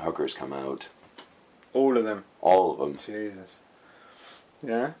whores and hookers come out. All of them. All of them. Jesus.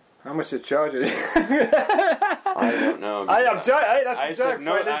 Yeah. How much did charge you? I don't know. That's a joke. I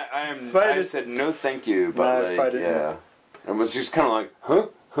said no, thank you. But no, yeah, it was just kind of like, huh.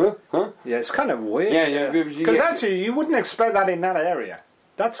 Yeah, it's kind of weird. Yeah. Because actually, you wouldn't expect that in that area.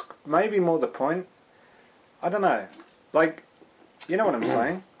 That's maybe more the point. I don't know. Like, you know what I'm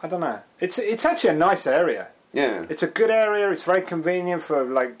saying? I don't know. It's actually a nice area. Yeah. It's a good area. It's very convenient for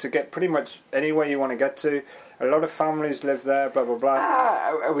to get pretty much anywhere you want to get to. A lot of families live there. Blah blah blah.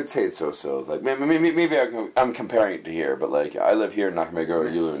 I would say it's so. Like maybe I'm comparing it to here, but like I live here in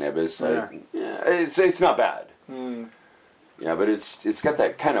Nakameguro, you live in Ibis. Like, yeah, it's not bad. Mm. Yeah, but it's got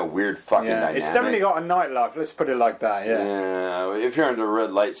that kind of weird fucking dynamic. It's definitely got a nightlife. Let's put it like that. Yeah. Yeah. If you're into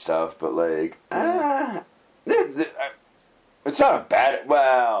red light stuff, but like, it's not a bad.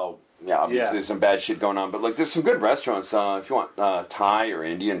 Well. Yeah, obviously there's some bad shit going on, but like there's some good restaurants if you want Thai or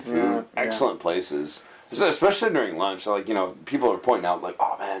Indian food. Excellent places, so, especially during lunch. Like people are pointing out like,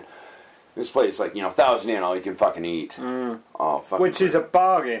 oh man, this place like 1,000 yen all you can fucking eat. Mm. Oh, fucking which is a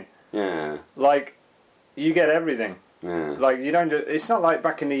bargain. Yeah, like you get everything. Yeah, like you don't. It's not like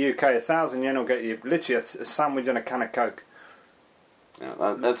back in the UK. 1,000 yen will get you literally a sandwich and a can of Coke.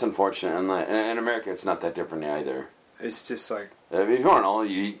 Yeah, that's unfortunate. And in America, it's not that different either. It's just like. If you want all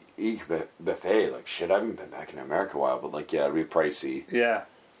you eat buffet, like shit, I haven't been back in America a while, but like it'd be pricey. Yeah,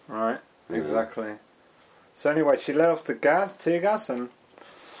 right, exactly. So anyway, she let off the tear gas, and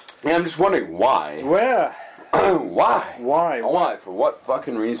yeah, I'm just wondering why. Where? Why? Why? Why? For what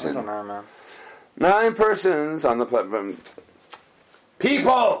fucking reason? I don't know, man. 9 persons on the platform.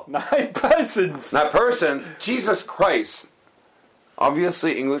 People. 9 persons. Not persons. Jesus Christ.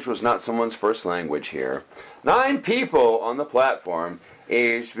 Obviously, English was not someone's first language here. 9 people on the platform,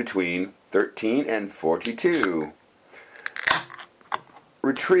 aged between 13 and 42.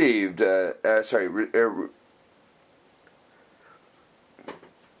 Retrieved, am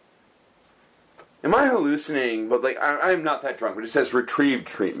I hallucinating? But like, I'm not that drunk, but it says retrieved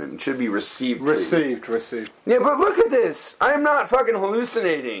treatment. It should be received treatment. Received. Yeah, but look at this. I'm not fucking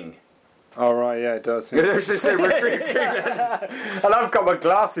hallucinating. Oh, right, yeah, it does. It actually said retrieve treatment. And I've got my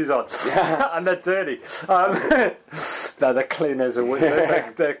glasses on, and they're dirty. No, they're clean as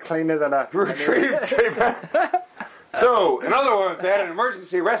a they're cleaner than a Retrieve treatment. So, in other words, they had an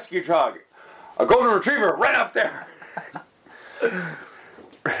emergency rescue truck. A golden retriever right up there.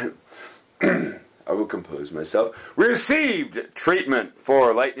 I will compose myself. Received treatment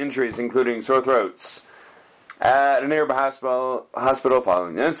for light injuries, including sore throats, at a nearby hospital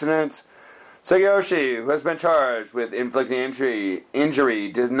following the incident. Sugiyoshi, who has been charged with inflicting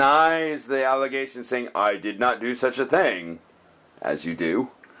injury, denies the allegation, saying, "I did not do such a thing," as you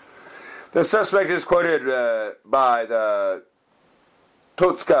do. The suspect is quoted by the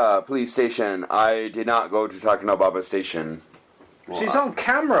Totsuka police station. "I did not go to Takanobaba station." She's on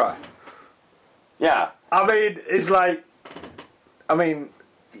camera. Yeah. I mean, it's like, come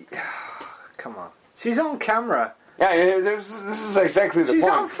on. She's on camera. Yeah, this is exactly the She's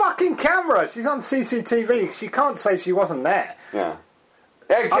point. on fucking camera. She's on CCTV. She can't say she wasn't there. Yeah.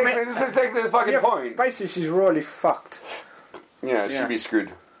 Exactly. This is exactly the fucking point. Basically, she's royally fucked. Yeah, she'd be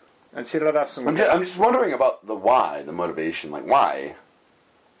screwed. And she'll have some... I'm just wondering about the why, the motivation. Like, why?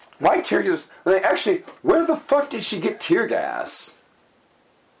 Why tear gas? Like, actually, where the fuck did she get tear gas?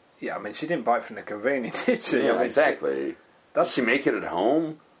 Yeah, I mean, she didn't buy it from the convenience, did she? Yeah, I mean, exactly. Did she make it at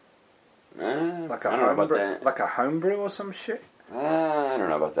home? Like I don't know about that. Like a homebrew or some shit? I don't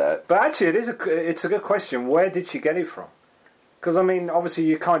know about that. But actually, it's a good question. Where did she get it from? Because, I mean, obviously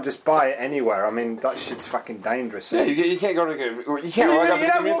you can't just buy it anywhere. I mean, that shit's fucking dangerous. Yeah, you can't go to... You can't walk up to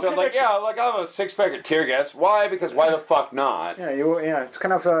the convenience store like, yeah, like, I have a 6-pack of tear gas. Why? Because why the fuck not? Yeah, you know, it's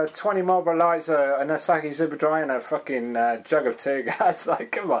kind of 20 Marlboro Lights, an Asahi Super Dry, and a fucking jug of tear gas.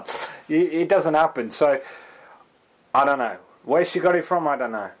 Like, come on. It doesn't happen. So, I don't know. Where she got it from, I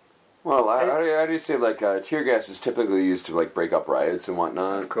don't know. Well, how do you say, like, tear gas is typically used to, like, break up riots and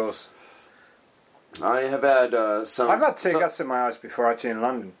whatnot? Of course. I have had some... I've had tear gas in my eyes before, actually, in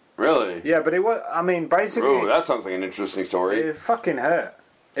London. Really? Yeah, but it was... I mean, basically... Ooh, that sounds like an interesting story. It fucking hurt.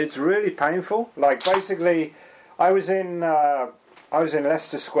 It's really painful. Like, basically, I was in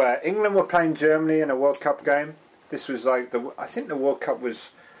Leicester Square. England were playing Germany in a World Cup game. This was like... I think the World Cup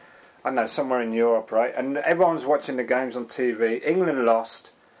was... I don't know, somewhere in Europe, right? And everyone was watching the games on TV. England lost.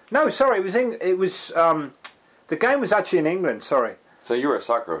 No, sorry, it was the game was actually in England, sorry. So you were a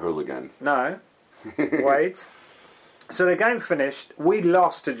soccer hooligan. No. Wait. So the game finished. We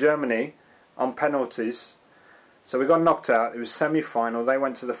lost to Germany on penalties. So we got knocked out. It was semi-final. They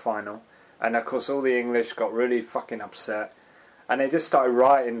went to the final. And of course all the English got really fucking upset. And they just started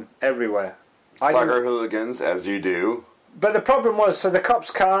rioting everywhere. Soccer hooligans, as you do. But the problem was, so the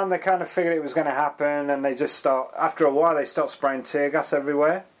cops come, they kind of figured it was going to happen, and they just after a while they start spraying tear gas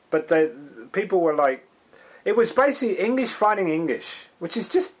everywhere. But people were like, it was basically English fighting English, which is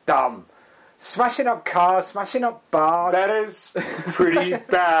just dumb. Smashing up cars, smashing up bars. That is pretty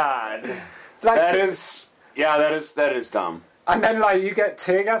bad. Like, that is dumb. And then like you get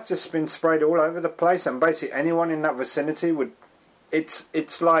tear gas just been sprayed all over the place, and basically anyone in that vicinity would.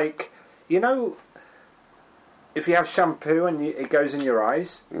 It's like, you know, if you have shampoo and it goes in your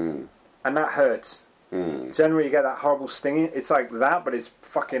eyes, and that hurts. Generally, you get that horrible stinging. It's like that, but it's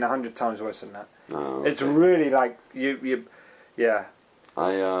fucking 100 times worse than that. Oh, okay. It's really like yeah.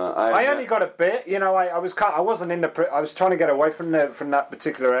 I only got a bit. You know, I wasn't in the. I was trying to get away from that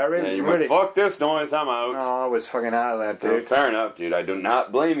particular area. Yeah, you really, went, fuck this noise. I'm out. No, I was fucking out of there, dude. Fair enough, dude. I do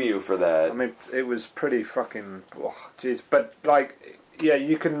not blame you for that. I mean, it was pretty fucking. Jeez, but like, yeah,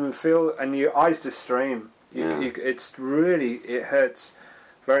 you can feel, and your eyes just stream. It's really, it hurts.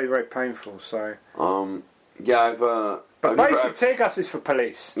 Very, very painful. So. But basic tear gas is for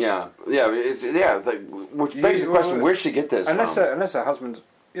police. Yeah. Which begs the question: where'd she get this from? Unless her husband's.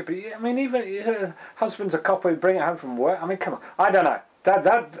 Yeah, but I mean, even if her husband's a cop who bring it home from work. I mean, come on. I don't know.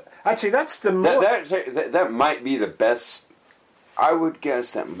 That actually, that's the more. That might be the best. I would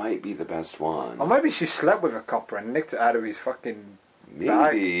guess that might be the best one. Or maybe she slept with a copper and nicked it out of his fucking.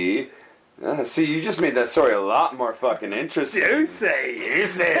 Maybe. Bag. See, you just made that story a lot more fucking interesting. Juicy,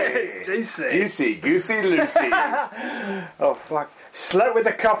 goosey, Lucy. Oh fuck! Slept with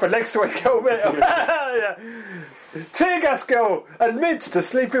the copper next week. Tear gas girl admits to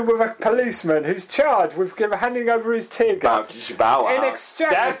sleeping with a policeman who's charged with handing over his tear gas. Bow wow. In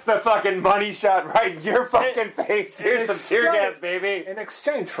exchange, that's the fucking money shot right in your fucking face. Here's some tear gas, baby. In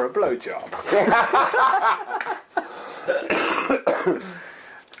exchange for a blowjob.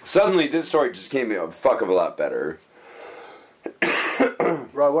 Suddenly, this story just came a fuck of a lot better.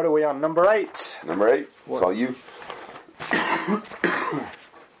 Right, what are we on? Number 8. Number 8. It's all you.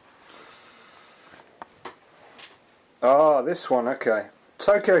 Oh, this one, okay.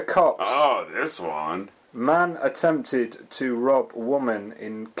 Tokyo cops. Oh, this one. Man attempted to rob woman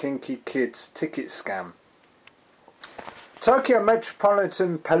in Kinky Kids ticket scam. Tokyo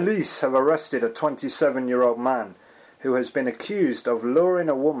Metropolitan Police have arrested a 27-year-old man who has been accused of luring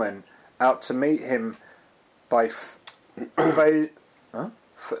a woman out to meet him by falsely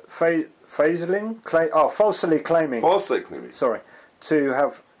claiming to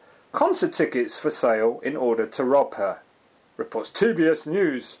have concert tickets for sale in order to rob her, reports TBS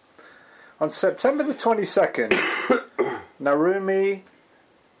News. On September the 22nd, Narumi...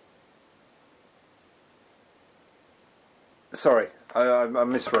 Sorry, I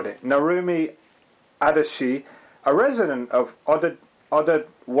misread it. Narumi Adachi, a resident of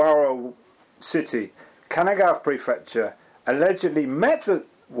Odawara City, Kanagawa Prefecture, allegedly met the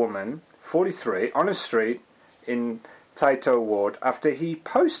woman, 43, on a street in Taito Ward after he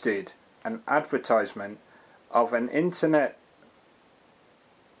posted an advertisement of an internet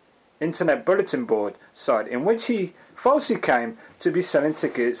bulletin board site in which he falsely claimed to be selling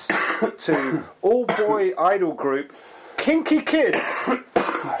tickets to all-boy idol group Kinky Kids.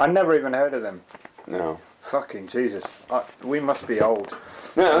 I never even heard of them. No. Fucking Jesus. We must be old.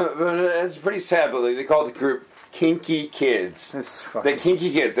 No, but it's pretty sad, but they call the group Kinky Kids. The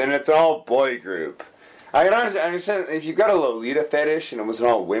Kinky Kids, and it's an all-boy group. I can understand if you've got a Lolita fetish and it was an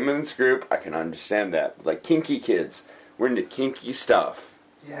all-women's group, I can understand that. But like Kinky Kids, we're into kinky stuff.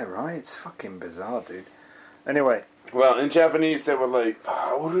 Yeah, right. It's fucking bizarre, dude. Anyway. Well, in Japanese, they were like,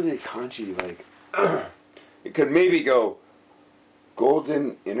 what are they kanji? Like, it could maybe go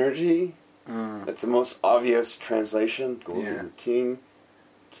golden energy. That's the most obvious translation. Golden King.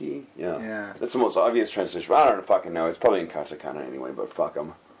 Key? Yeah. That's the most obvious translation. But I don't fucking know. It's probably in katakana anyway, but fuck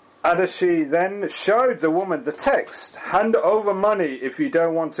them. Adachi then showed the woman the text. Hand over money if you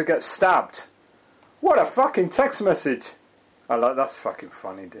don't want to get stabbed. What a fucking text message. That's fucking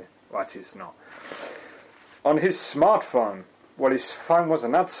funny, dude. Well, actually, it's not. On his smartphone. Well, his phone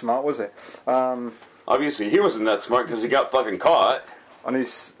wasn't that smart, was it? Obviously, he wasn't that smart because he got fucking caught. On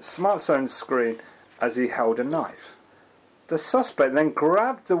his smartphone screen as he held a knife. The suspect then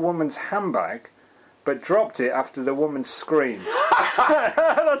grabbed the woman's handbag, but dropped it after the woman screamed.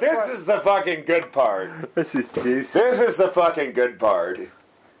 This is the fucking good part. This is juicy. This is the fucking good part.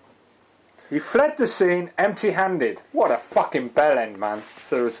 He fled the scene empty-handed. What a fucking bellend, man.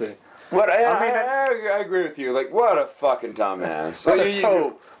 Seriously. I agree with you. Like, what a fucking dumbass. What a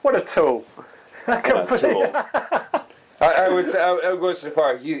tool. What a tool. What a tool. I would go so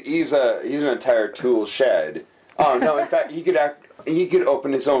far. He's an entire tool shed. Oh no! In fact, he could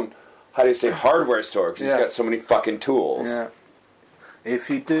open his own. How do you say hardware store? Because he's got so many fucking tools. Yeah. If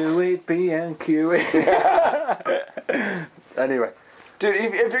you do it, B&Q it. Anyway, dude,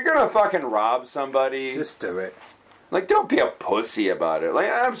 if you're gonna fucking rob somebody, just do it. Like, don't be a pussy about it.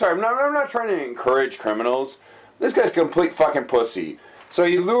 Like, I'm sorry, I'm not trying to encourage criminals. This guy's a complete fucking pussy. So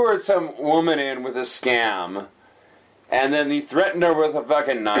he lured some woman in with a scam. And then he threatened her with a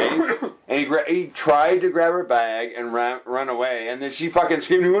fucking knife, and he tried to grab her bag and run away, and then she fucking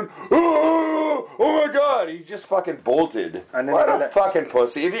screamed and went, oh my god, he just fucking bolted. What a fucking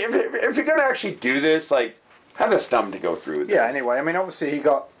pussy. If you're gonna actually do this, like, have the stomach to go through with this. Yeah, anyway, I mean, obviously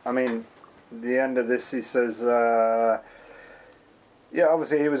the end of this, he says,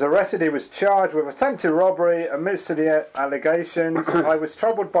 obviously he was arrested, he was charged with attempted robbery, amidst the allegations, I was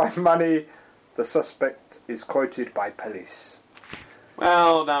troubled by money, the suspect is quoted by police.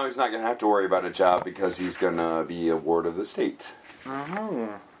 Well, now he's not going to have to worry about a job because he's going to be a ward of the state.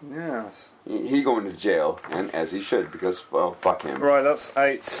 Yes. He going to jail, and as he should, because, well, fuck him. Right, that's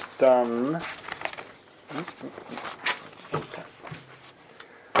 8 done.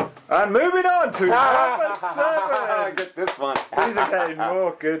 And moving on to number 7. Get this one. These are getting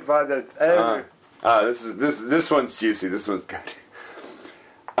more good by the this one's juicy. This one's good.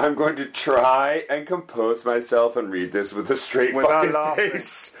 I'm going to try and compose myself and read this with a straight fucking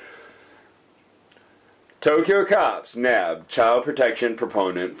face. Tokyo cops nab child protection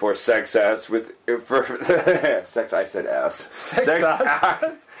proponent for sex ass with... sex, I said ass. Sex ass?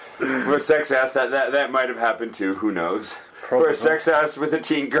 For sex ass, that might have happened too, who knows. Probably. For sex ass with a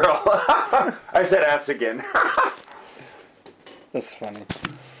teen girl. I said ass again. That's funny.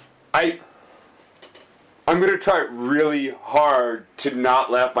 I'm going to try really hard to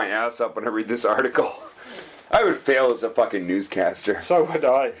not laugh my ass up when I read this article. I would fail as a fucking newscaster. So would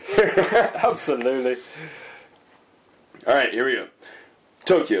I. Absolutely. Alright, here we go.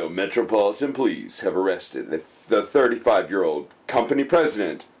 Tokyo Metropolitan Police have arrested the 35-year-old company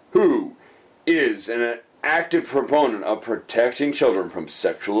president who is an active proponent of protecting children from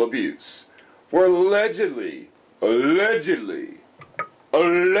sexual abuse for allegedly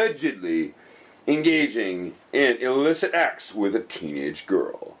allegedly engaging in illicit acts with a teenage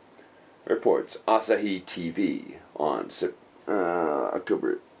girl. Reports Asahi TV on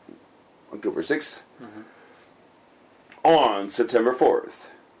October 6th. On September 4th,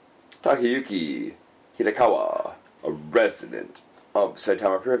 Takayuki Hirakawa, a resident of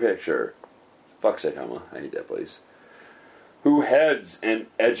Saitama Prefecture, fuck Saitama, I hate that place, who heads an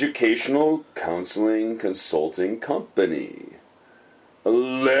educational counseling consulting company,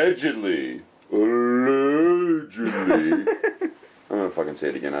 allegedly, I'm gonna fucking say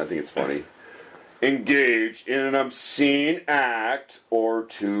it again, I think it's funny, engaged in an obscene act, or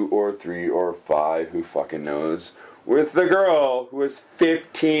 2 or 3 or 5, who fucking knows, with the girl who is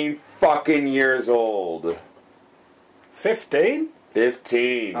 15 fucking years old. 15?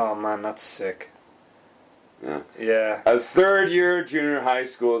 15. Oh man, that's sick. Yeah. Yeah. A third-year junior high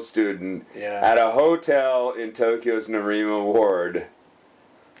school student at a hotel in Tokyo's Narima Ward.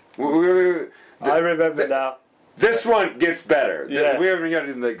 I remember that. This one gets better. Yeah. We haven't got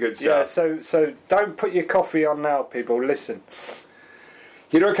into the good Yeah, stuff. so don't put your coffee on now, people. Listen.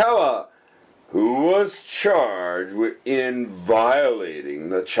 Hirokawa, who was charged in violating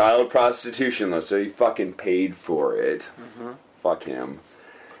the child prostitution law, so he fucking paid for it. Fuck him.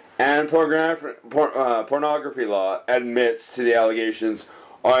 And pornography law, admits to the allegations.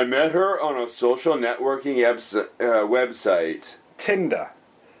 I met her on a social networking website. Tinder.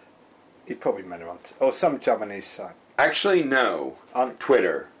 He probably met her on or some Japanese site. Actually, no. On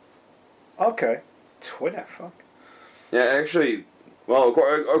Twitter. Okay. Twitter, fuck. Yeah, actually, well,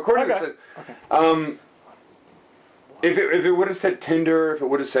 according to this, if it would have said Tinder, if it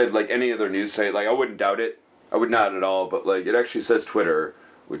would have said like any other news site, like I wouldn't doubt it. I would not at all. But like it actually says Twitter,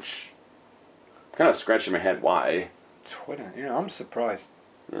 which kind of scratching my head. Why? Twitter. Yeah, I'm surprised.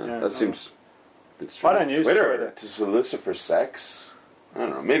 Yeah, that seems. A bit strange. I don't use Twitter to solicit for sex. I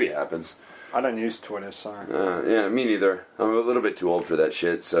don't know. Maybe it happens. I don't use Twitter, so. Yeah, me neither. I'm a little bit too old for that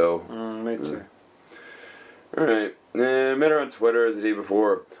shit. So. Me too. All right. Met her on Twitter the day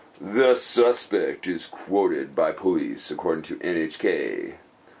before. The suspect is quoted by police, according to NHK.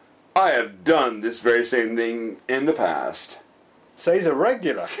 I have done this very same thing in the past. So he's a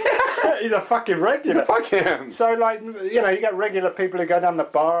regular. He's a fucking regular. Fuck him. So, like, you know, you get regular people who go down the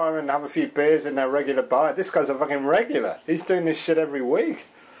bar and have a few beers in their regular bar. This guy's a fucking regular. He's doing this shit every week.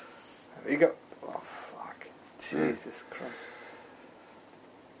 You got... Oh, fuck. Jesus Christ.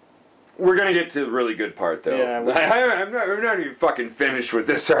 We're going to get to the really good part, though. Yeah, I'm not even fucking finished with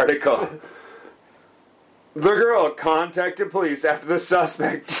this article. The girl contacted police after the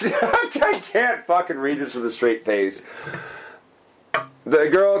suspect... I can't fucking read this with a straight face. The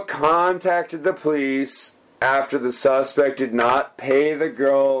girl contacted the police after the suspect did not pay the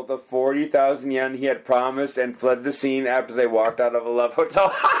girl the 40,000 yen he had promised and fled the scene after they walked out of a love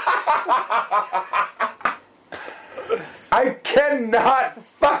hotel. I cannot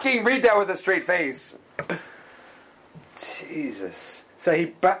fucking read that with a straight face. Jesus. So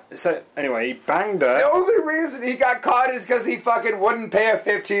he anyway, he banged her. The only reason he got caught is because he fucking wouldn't pay a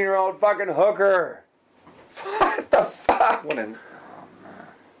 15-year-old fucking hooker. What the fuck? What an...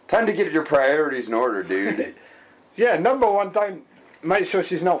 Time to get your priorities in order, dude. Yeah, number one, don't make sure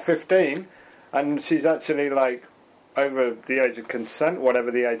she's not 15 and she's actually like over the age of consent,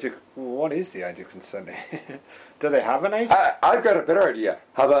 whatever the age of... What is the age of consent? Do they have an age? I've got a better idea.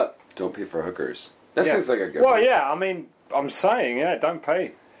 How about don't pay for hookers? That seems like a good one. Well, yeah, I mean, I'm saying, yeah, don't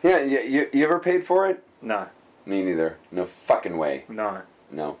pay. Yeah, you ever paid for it? No. Me neither. No fucking way. No.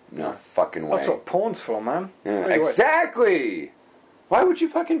 No fucking way. That's what porn's for, man. Yeah, exactly! Why would you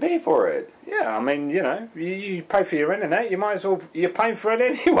fucking pay for it? Yeah, I mean, you know, you pay for your internet, you might as well... You're paying for it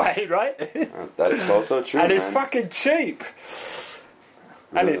anyway, right? That's also true, and it's fucking cheap.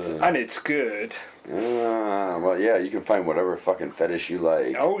 And it's good. Well, yeah, you can find whatever fucking fetish you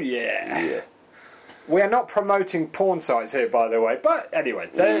like. Oh, yeah. We are not promoting porn sites here, by the way. But anyway,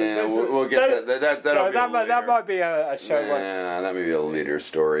 we'll get that might be a show. Yeah, that may be a later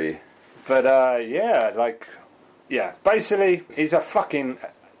story. But basically, he's a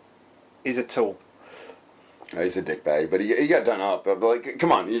tool. He's a dickbag, but he got done up. But like,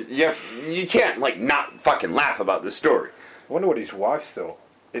 come on, you can't like not fucking laugh about this story. I wonder what his wife thought.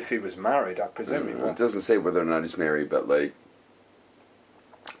 If he was married, I presume he was. It doesn't say whether or not he's married, but like,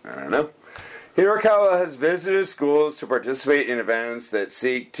 I don't know. Hirokawa has visited schools to participate in events that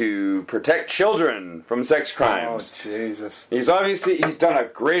seek to protect children from sex crimes. Oh, Jesus. He's done a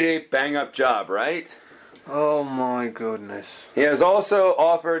grade 8 bang-up job, right? Oh, my goodness. He has also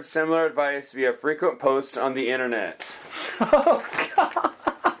offered similar advice via frequent posts on the internet. Oh, God.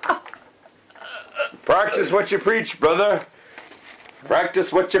 Practice what you preach, brother.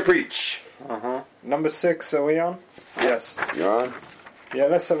 Practice what you preach. Number 6, are we on? Yes. You're on? Yeah,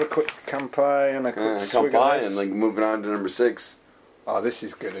 let's have a quick kampai and a quick swig Kampai of this. and like moving on to number 6. Oh, this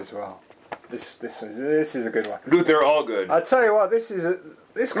is good as well. This is a good one. Dude, they're all good. I tell you what, this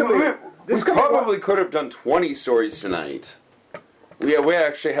could We probably could have done 20 stories tonight. We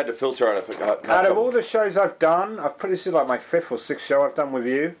actually had to filter out a couple. Out of all the shows I've done, I've put this is like my 5th or 6th show I've done with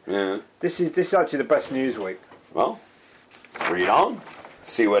you. Yeah. This is actually the best news week. Well, read on.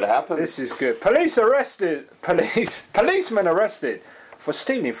 See what happens. This is good. Policemen arrested for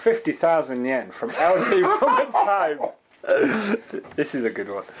stealing 50,000 yen from elderly woman's home. This is a good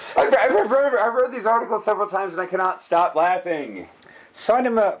one. I've read these articles several times and I cannot stop laughing.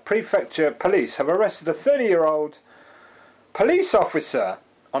 Saitama Prefecture Police have arrested a 30-year-old police officer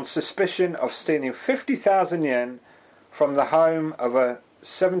on suspicion of stealing 50,000 yen from the home of a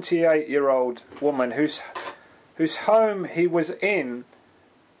 78-year-old woman whose home he was in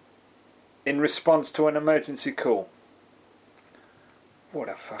response to an emergency call. What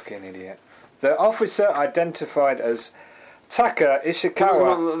a fucking idiot. The officer, identified as Taka Ishikawa...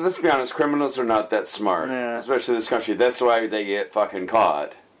 Well, let's be honest, criminals are not that smart. Yeah. Especially in this country. That's why they get fucking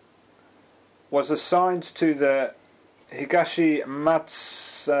caught. was assigned to the Higashi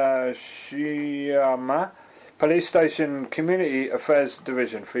Matsuyama Police Station Community Affairs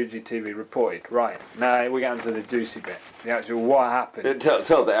Division, Fuji TV reported. Right, now we get into the juicy bit. The actual what happened.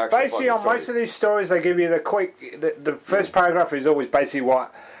 Tell the actual Basically, on story. most of these stories, they give you the quick... The first paragraph is always basically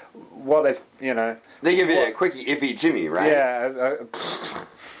what they've, you know... They give you a quickie iffy Jimmy, right? Yeah.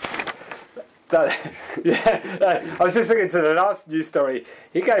 I was just looking to the last news story.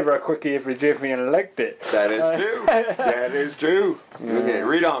 He gave her a quickie if he gave me and licked it. That is true. That is true. Okay,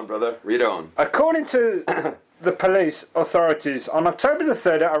 read on, brother. Read on. According to the police authorities, on October the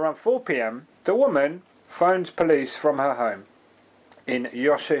 3rd at around 4 p.m, the woman phoned police from her home in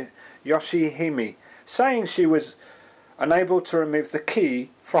Yoshihime, saying she was unable to remove the key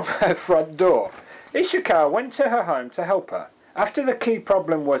from her front door. Ishikawa went to her home to help her. After the key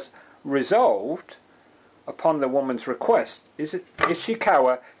problem was resolved, upon the woman's request,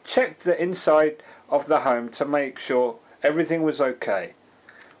 Ishikawa checked the inside of the home to make sure everything was okay.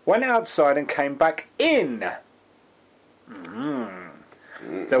 Went outside and came back in.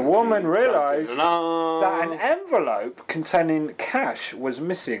 The woman realised that an envelope containing cash was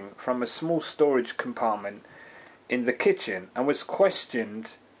missing from a small storage compartment in the kitchen and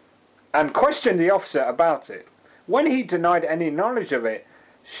questioned the officer about it. When he denied any knowledge of it,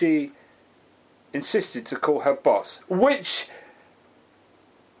 she insisted to call her boss, which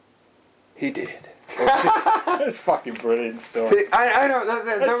he did. That's fucking brilliant story. I know.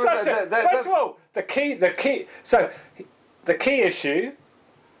 First of all, the key. So, the key issue.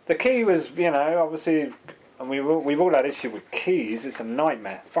 The key was, you know, obviously, and we've all had issue with keys. It's a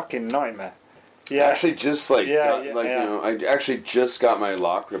nightmare, fucking nightmare. Yeah. I actually just you know, I actually just got my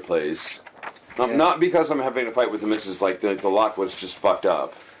lock replaced. Not because I'm having a fight with the missus. Like the lock was just fucked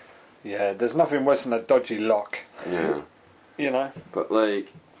up. Yeah, there's nothing worse than a dodgy lock. Yeah. You know. But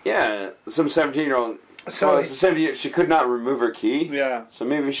some 17-year-old. So she could not remove her key. Yeah. So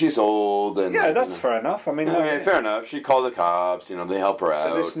maybe she's old and. Yeah, that's fair enough. I mean, fair enough. She called the cops. You know, they help her out.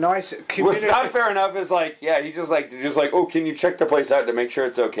 So this nice community. What's not fair enough is he just like, oh, can you check the place out to make sure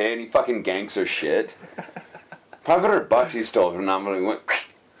it's okay? And he fucking ganks her shit. $500 he stole from them. And went.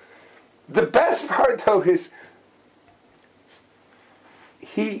 The best part though is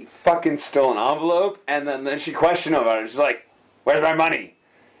he fucking stole an envelope, and then she questioned him about it. She's like, "Where's my money?"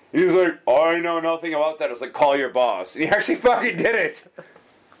 He was like, "Oh, I know nothing about that." I was like, "Call your boss." And he actually fucking did it.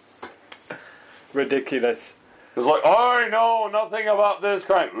 Ridiculous. It was like, "I know nothing about this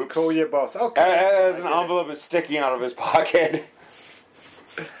crime." Oops. Call your boss. Okay. As an envelope is sticking out of his pocket.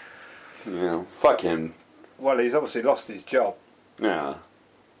 Fuck him. Well, he's obviously lost his job. Yeah.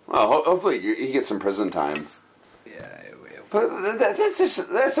 Well, hopefully he gets some prison time. Yeah, it will. But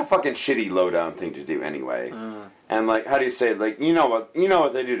that's a fucking shitty lowdown thing to do anyway. And how do you say it? You know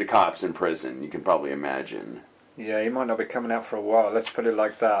what they do to cops in prison. You can probably imagine. Yeah, he might not be coming out for a while. Let's put it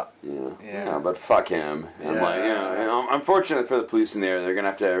like that. Yeah, but fuck him. And I'm fortunate for the police in there. They're gonna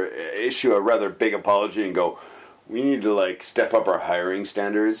have to issue a rather big apology and go, we need to step up our hiring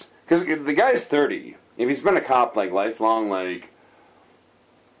standards, because the guy's 30. If he's been a cop lifelong,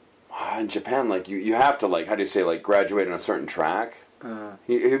 in Japan, you have to how do you say graduate on a certain track.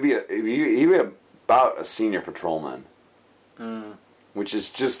 He'd be about a senior patrolman, which is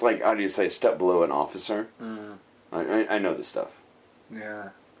just how do you say, a step below an officer. I know this stuff. Yeah.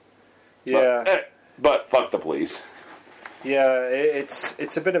 But fuck the police. Yeah,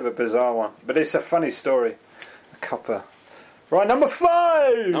 it's a bit of a bizarre one, but it's a funny story. A copper Right, number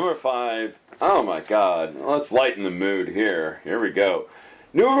 5. Number 5. Oh my god. Let's lighten the mood here. Here we go.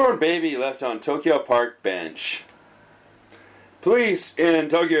 Newborn baby left on Tokyo Park bench. Police in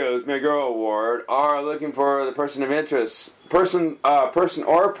Tokyo's Meguro ward are looking for the person of interest. Person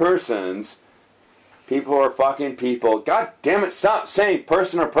or persons. People are fucking people. God damn it, stop saying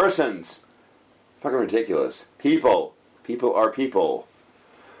person or persons. Fucking ridiculous. People. People are people.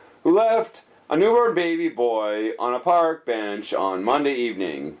 Who left a newborn baby boy on a park bench on Monday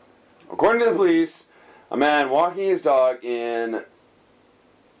evening. According to the police, a man walking his dog in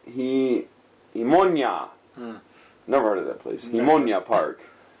Himonya. Never heard of that place. Himonya Park.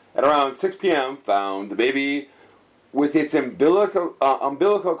 At around 6 p.m. found the baby with its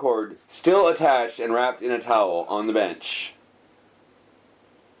umbilical cord still attached and wrapped in a towel on the bench.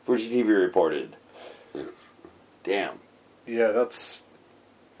 Fuji TV reported. Damn. Yeah, that's...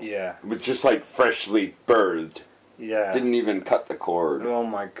 Yeah. It was just like freshly birthed. Yeah. Didn't even cut the cord. Oh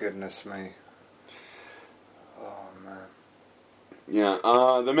my goodness me. Oh man. Yeah,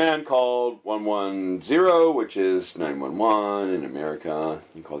 the man called 110, which is 911 in America.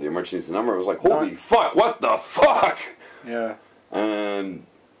 He called the emergency number. It was like, holy fuck, what the fuck? Yeah. And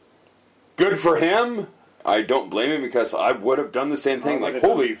good for him. I don't blame him because I would have done the same thing. Like,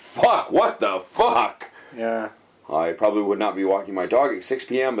 holy fuck, what the fuck? Yeah. I probably would not be walking my dog at 6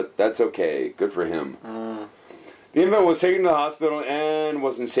 p.m., but that's okay. Good for him. The infant was taken to the hospital and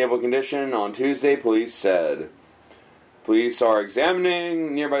was in stable condition on Tuesday, police said. Police are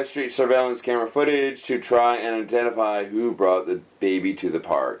examining nearby street surveillance camera footage to try and identify who brought the baby to the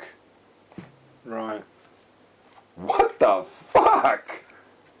park. Right. What the fuck?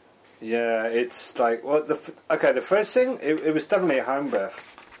 Yeah, it's like... Well, the first thing, it was definitely a home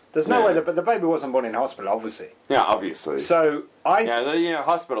birth. There's no way, but the baby wasn't born in hospital, obviously. Yeah, obviously. So,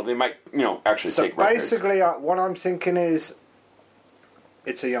 hospital, they might, actually take records. So basically, what I'm thinking is,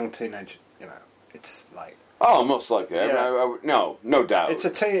 it's a young teenage, it's like... Oh, most likely. Yeah. No doubt.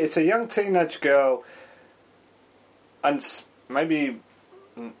 It's a young teenage girl, and maybe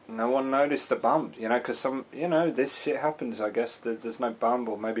no one noticed the bump, because this shit happens, I guess. There's no bump,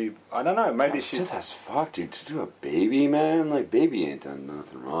 or maybe, I don't know, maybe she... That's fucked, dude. To do a baby, man? Like, baby ain't done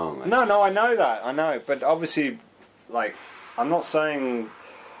nothing wrong. Like, No, I know that, but obviously, like, I'm not saying...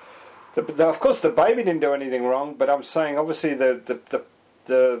 of course, the baby didn't do anything wrong, but I'm saying, obviously,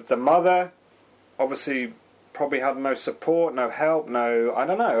 the mother, obviously, probably had no support, no help, I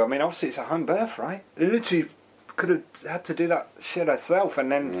don't know. I mean, obviously, it's a home birth, right? It literally... could have had to do that shit herself, and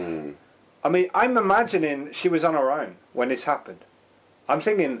then I mean, I'm imagining she was on her own when this happened. I'm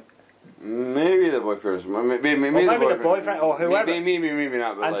thinking maybe the boyfriend, maybe the boyfriend or whoever, maybe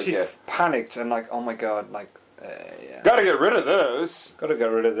not, but and she panicked and like, oh my god, like gotta get rid of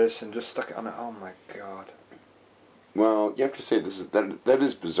this, and just stuck it on it. Oh my god. Well, you have to say that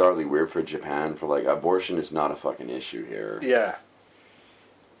is bizarrely weird for Japan. For like, abortion is not a fucking issue here. Yeah,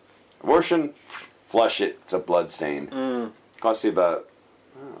 abortion. Flush it. It's a blood stain. Costs you about,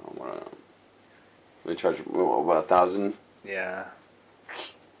 they charge about 1,000. Yeah.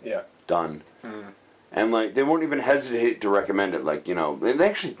 Done. And like, they won't even hesitate to recommend it. Like, they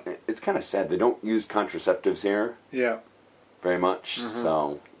actually, it's kind of sad. They don't use contraceptives here. Yeah. Very much.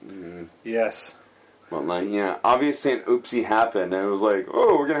 So. Yes. But like, obviously an oopsie happened, and it was like,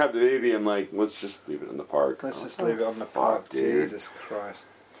 oh, we're gonna have the baby, and like, let's just leave it in the park. Let's just leave it on the park, dude. Jesus Christ.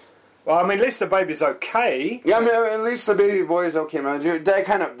 Well, I mean, at least the baby's okay. Yeah, I mean, at least the baby boy is okay, man. That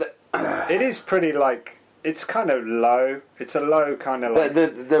kind of... It is pretty, like... It's kind of low. It's a low kind of, like...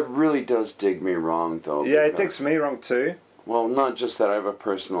 That really does dig me wrong, though. Yeah, it digs me wrong, too. Well, not just that. I have a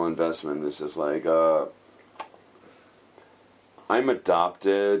personal investment. This is like, I'm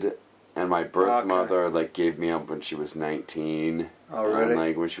adopted, and my birth mother, like, gave me up when she was 19. Oh, really? And,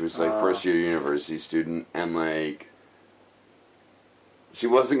 like, when she was, like, first-year university student, and, like... She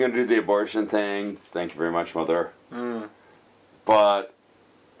wasn't going to do the abortion thing. Thank you very much, Mother. But,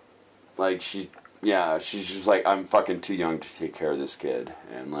 like, she's just like, I'm fucking too young to take care of this kid.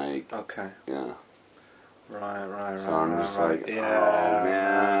 And, like... Okay. Yeah. Right. So I'm just like, yeah, oh,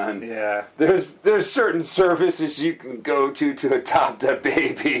 man. Yeah. There's certain services you can go to adopt a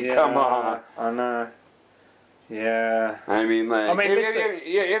baby. Yeah, Come on. I know. Yeah. I mean, like...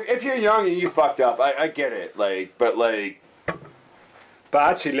 if you're young and you fucked up, I get it. Like, but, like...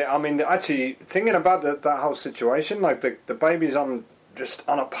 But actually, thinking about that whole situation, like the baby's just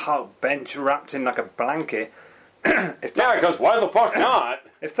on a park bench wrapped in like a blanket. Because why the fuck not?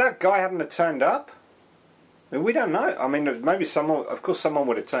 If that guy hadn't have turned up, I mean, we don't know. I mean, maybe someone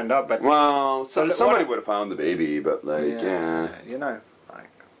would have turned up, but... Well, somebody would have found the baby, but like, yeah. Like,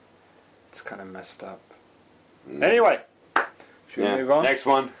 it's kind of messed up. Anyway, Should we move on? Next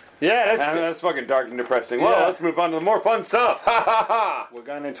one. Yeah, let's That's fucking dark and depressing. Well, Yeah. let's move on to the more fun stuff. Ha ha ha! We're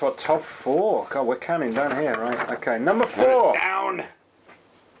going into our top 4. God, we're counting down here, right? Okay, number 4. Down.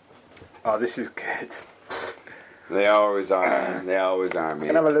 Oh, this is good. They always are, man. They always are, man.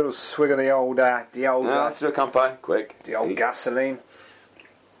 Can I have a little swig of the old No, let's do a kampai, quick. the old gasoline?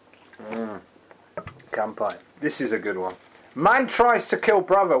 Kampai. This is a good one. Man tries to kill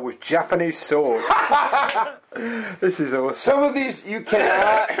brother with Japanese sword. This is awesome. Some of these you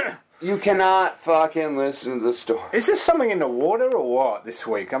cannot fucking listen to the story. Is there something in the water or what this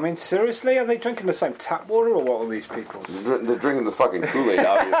week? I mean, seriously, are they drinking the same tap water or what are these people? They're drinking the fucking Kool-Aid,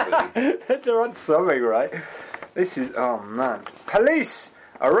 obviously. They're on something, right? This is, oh man. Police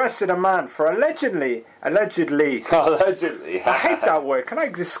arrested a man for allegedly. Allegedly. I hate that word. Can I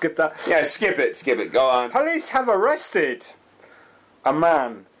just skip that? Yeah, skip it. Go on. Police have arrested a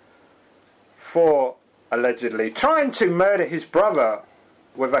man for allegedly trying to murder his brother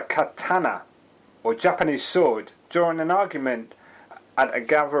with a katana or Japanese sword during an argument at a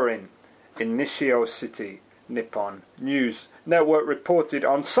gathering in Nishio City, Nippon News Network reported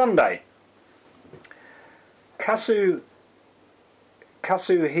on Sunday.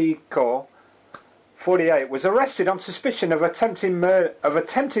 Kazuhiko, 48, was arrested on suspicion of attempted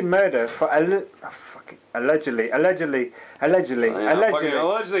murder for allegedly He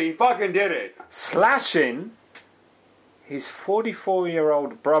fucking did it. slashing his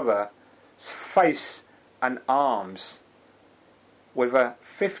 44-year-old brother's face and arms with a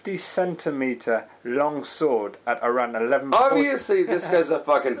 50-centimeter long sword at around 11. Obviously, this guy's a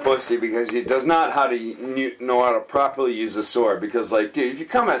fucking pussy because he does not know how to properly use a sword. Because, like, dude, if you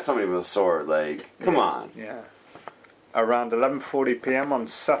come at somebody with a sword, like, come on. Yeah. Around 11:40 p.m. on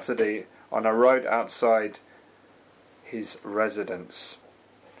Saturday on a road outside his residence.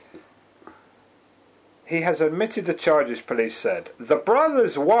 He has admitted the charges, police said. The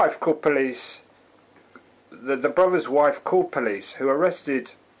brother's wife called police, who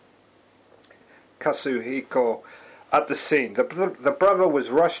arrested Kazuhiko at the scene. The brother was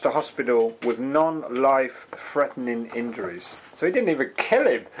rushed to hospital with non-life-threatening injuries. So he didn't even kill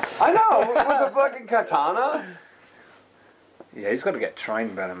him. I know, with the fucking katana. Yeah, he's got to get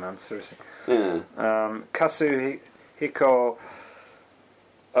trained better, man, seriously. Yeah. Kazuhiko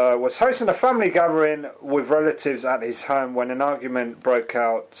was hosting a family gathering with relatives at his home when an argument broke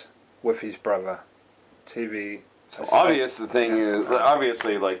out with his brother. TV.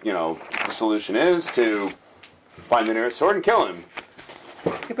 Obviously, like, you know, the solution is to find the nearest sword and kill him.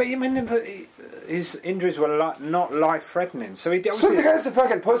 Yeah, but you mean his injuries were not life-threatening, so he So obviously... the guy's a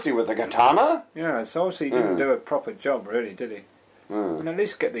fucking pussy with a katana? Yeah, so obviously he didn't do a proper job, really, did he? And at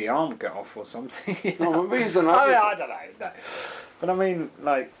least get the arm cut off or something. No, maybe he's an I don't know. No. But I mean,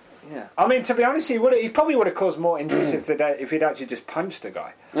 like, yeah. I mean, to be honest, he probably would have caused more injuries if he'd actually just punched the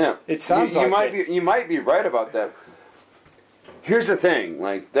guy. Yeah. It sounds you might be right about that. Here's the thing,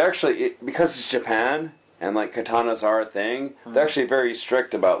 like, they're actually, because it's Japan and like katanas are a thing, they're actually very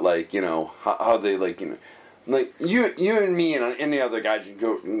strict about, like, you know, how they, like, you know, like you and me and any other guy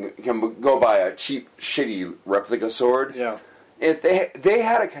can go buy a cheap, shitty replica sword. Yeah. If they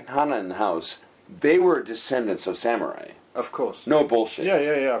had a katana in the house, they were descendants of samurai. Of course. No bullshit.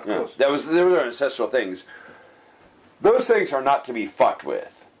 Yeah, of course. They were their ancestral things. Those things are not to be fucked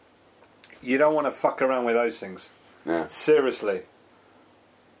with. You don't want to fuck around with those things. Yeah. Seriously.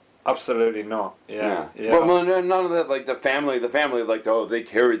 Absolutely not. Yeah. Well, none of that, like, the family, like, oh, they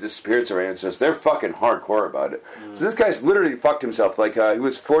carried the spirits of our ancestors. They're fucking hardcore about it. So this guy's literally fucked himself. Like, he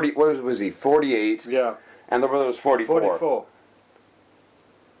was 40, what was he, 48? Yeah. And the brother was 44. 44.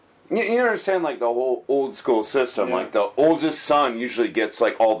 You understand, like, the whole old school system. Yeah. Like, the oldest son usually gets,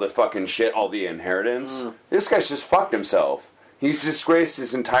 like, all the fucking shit, all the inheritance. This guy's just fucked himself. He's disgraced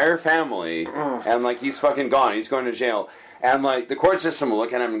his entire family, and, like, he's fucking gone. He's going to jail. And, like, the court system will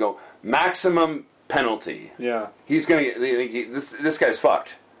look at him and go, maximum penalty. Yeah. He's going to get, this guy's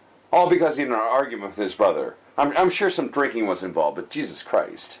fucked. All because he had an argument with his brother. I'm sure some drinking was involved, but Jesus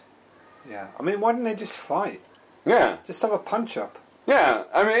Christ. Yeah. I mean, why didn't they just fight? Yeah. Just have a punch-up. Yeah,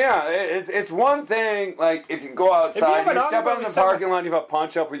 I mean, yeah, it's one thing, like, if you go outside, you step out in the parking lot, you have a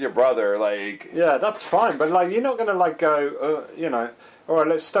punch-up with your brother, like... Yeah, that's fine, but, like, you're not going to, like, go, you know, all right,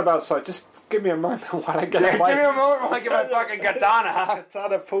 let's step outside, just give me a moment while I get Give me a moment while I get my fucking katana.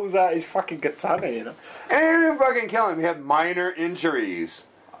 Katana pulls out his fucking katana, you know. And he didn't fucking kill him, he had minor injuries.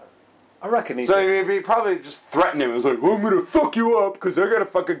 I reckon he So he probably just threatened him, he was like, I'm gonna fuck you up, because I got a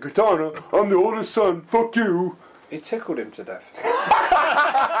fucking katana, I'm the oldest son, fuck you. He tickled him to death.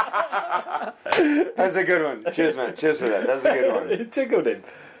 That's a good one. Cheers, man. Cheers for that. That's a good one. He tickled him.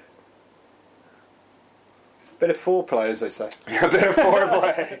 Bit of foreplay, as they say. A bit of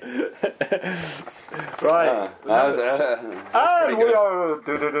foreplay. Right. And we are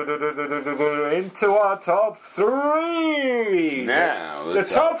into our top 3. Now, the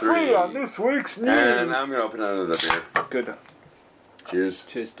top 3 on this week's news. And I'm going to open another beer. Good. Cheers.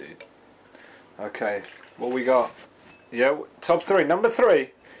 Cheers, dude. Okay, what we got? Yeah, top 3. Number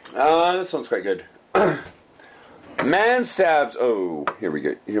 3. This one's quite good. Man stabs. Oh, here we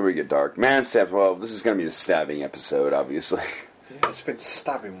get dark. Man stabs. Well, this is going to be the stabbing episode, obviously. Yeah, it's been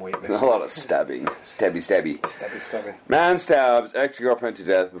stabbing week. A lot of stabbing. Stabby. Stabby. Man stabs ex-girlfriend to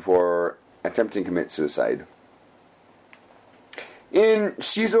death before attempting to commit suicide. In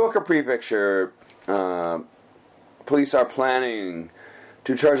Shizuoka Prefecture, police are planning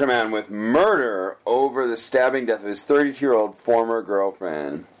to charge a man with murder over the stabbing death of his 32-year-old former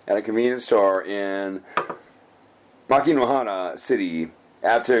girlfriend at a convenience store in Makinohara City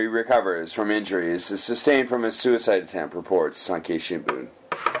after he recovers from injuries sustained from his suicide attempt, reports Sankei Shimbun.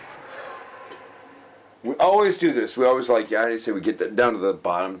 We always do this. We always how do you say, we get down to the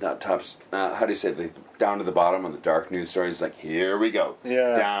bottom, not tops, how do you say, down to the bottom on the dark news stories, here we go.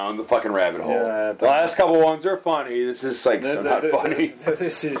 Yeah. Down the fucking rabbit hole. Yeah, the last couple ones are funny. This is not funny.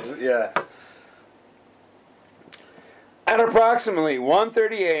 This is, yeah. At approximately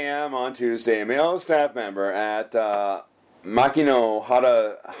 1:30 a.m. on Tuesday, a male staff member at Makino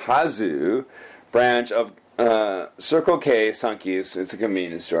Harahazu branch of Circle K Sankey's, it's a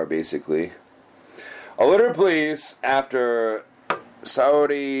convenience store basically, alerted police after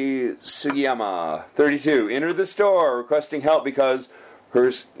Saori Sugiyama, 32, entered the store requesting help because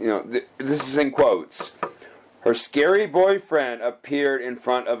this is in quotes, her scary boyfriend appeared in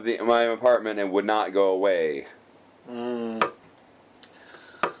front of my apartment and would not go away.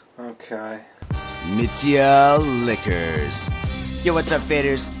 Okay. Mitsuya Liquors. Yo, what's up,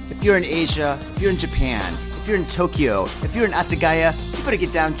 faders? If you're in Asia, if you're in Japan, if you're in Tokyo, if you're in Asagaya, you better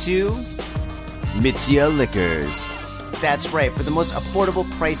get down to Mitsuya Liquors. That's right, for the most affordable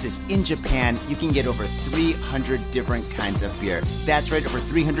prices in Japan, you can get over 300 different kinds of beer. That's right, over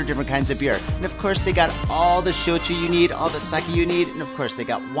 300 different kinds of beer. And of course, they got all the shochu you need, all the sake you need, and of course, they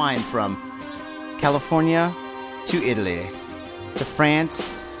got wine from California to Italy, to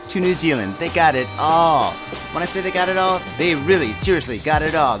France, to New Zealand. They got it all. When I say they got it all, they really, seriously got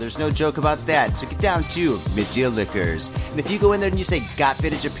it all. There's no joke about that. So get down to Mitsuya Liquors. And if you go in there and you say, Got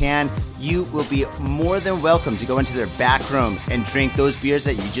Fitted Japan, you will be more than welcome to go into their back room and drink those beers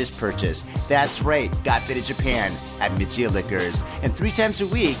that you just purchased. That's right, Got Fitted Japan at Mitsuya Liquors. And 3 times a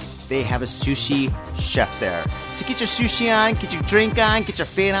week, they have a sushi chef there. So get your sushi on, get your drink on, get your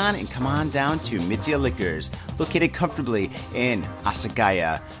fade on, and come on down to Mitsuya Liquors, located comfortably in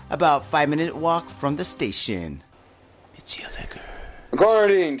Asagaya, about 5-minute walk from the station. Mitsuya Liquors.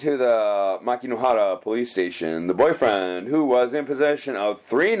 According to the Makinohara police station, the boyfriend, who was in possession of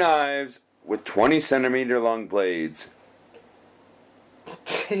 3 knives with 20-centimeter long blades.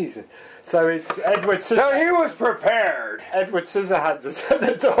 Jesus. So it's Edward Scissorhands. So he was prepared. Edward Scissorhands is at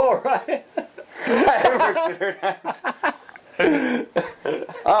the door, right? Edward Scissorhands.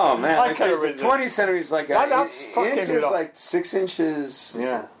 Oh man, I can't resist. 20 centimeters like that's fucking inch is like 6 inches.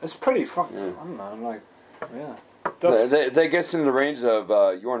 Yeah, it's pretty fucking. Yeah. I don't know, yeah. That gets in the range of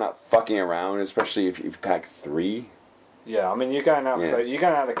you are not fucking around, especially if you pack 3. Yeah, I mean you're going out. Yeah. You're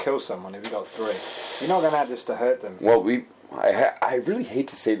going out to kill someone if you got 3. You're not going out just to hurt them. Well, I really hate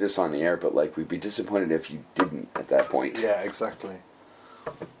to say this on the air, but we'd be disappointed if you didn't at that point. Yeah, exactly.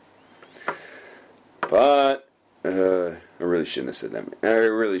 But I really shouldn't have said that. I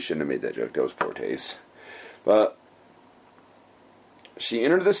really shouldn't have made that joke. That was poor taste. But she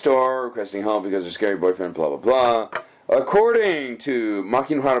entered the store requesting help because her scary boyfriend, blah, blah, blah. According to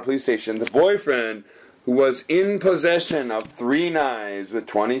Makinohara Police Station, the boyfriend, who was in possession of 3 knives with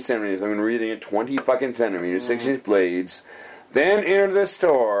 20 centimeters, I'm reading it, 20 fucking centimeters, 6-inch blades, then entered the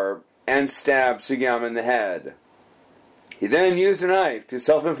store and stabbed Sugiyama in the head. He then used a knife to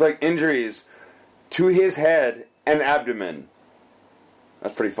self-inflict injuries to his head and abdomen.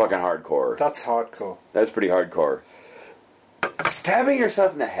 That's pretty fucking hardcore. That's hardcore. That's pretty hardcore. Stabbing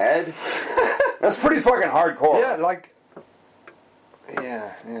yourself in the head? That's pretty fucking hardcore.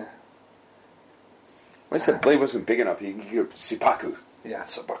 Yeah, yeah. At least the blade wasn't big enough. You could get seppuku. Yeah,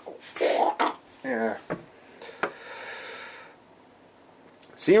 seppuku. Yeah.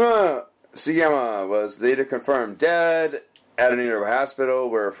 Sugiyama was later confirmed dead at a nearby hospital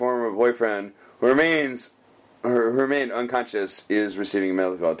where her former boyfriend, who remained unconscious, is receiving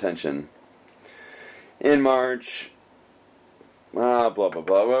medical attention. In March, blah, blah,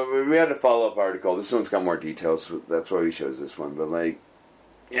 blah. Well, we had a follow-up article. This one's got more details. That's why we chose this one. But,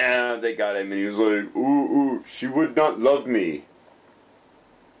 yeah, they got him, and he was like, ooh, she would not love me.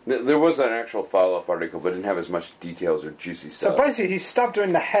 There was an actual follow-up article, but it didn't have as much details or juicy stuff. So basically, he stabbed her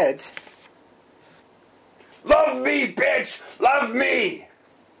in the head. Love me, bitch! Love me!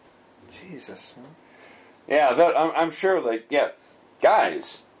 Jesus. Yeah, I'm sure, like, yeah,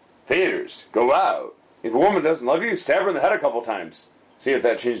 guys, theaters, go out. If a woman doesn't love you, stab her in the head a couple times. See if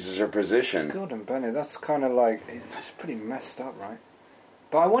that changes her position. God and Benny, that's kind of like, it's pretty messed up, right?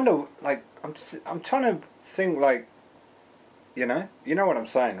 But I wonder, like, I'm trying to think, like, you know what I'm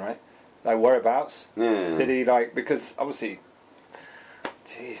saying, right? Like, whereabouts? Yeah. Did he, like, because obviously,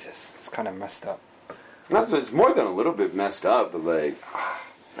 Jesus, it's kind of messed up. It's more than a little bit messed up, but, like,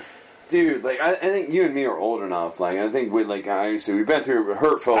 dude, like, I think you and me are old enough. Like, I think we, like, obviously, we've been through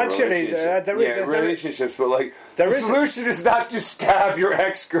hurtful relationships, but, like, the solution is not to stab your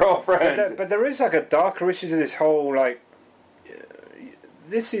ex-girlfriend. But there is, like, a darker issue to this whole, like,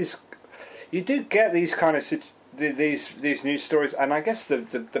 this is, you do get these kind of these news stories, and I guess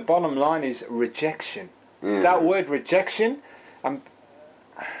the bottom line is rejection. Yeah. That word rejection, I'm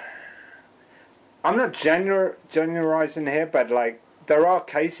not generalizing here, but like there are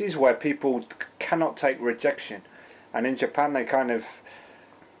cases where people cannot take rejection, and in Japan they kind of.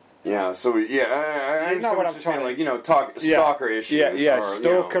 Yeah, so I know what I'm saying, saying. Like, you know, stalker issues. Or,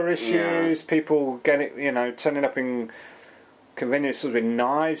 stalker issues. People turning up in convenience stores with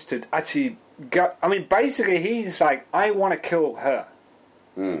knives to actually go. I mean, basically, he's like, I want to kill her.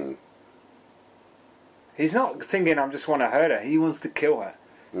 He's not thinking, I just want to hurt her. He wants to kill her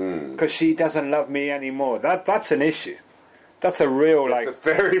because she doesn't love me anymore. That's an issue. That's a real That's a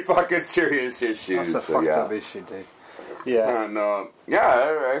very fucking serious issue. That's a fucked up issue, dude. Yeah. And I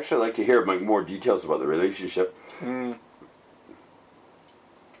actually like to hear like more details about the relationship. I'm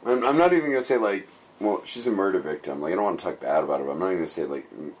not even gonna say like, well, she's a murder victim. Like, I don't want to talk bad about her, but I'm not even gonna say like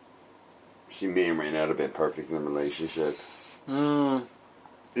she may or may not have been perfect in the relationship. Yeah.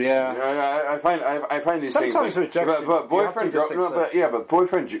 I find these sometimes things like, rejection. but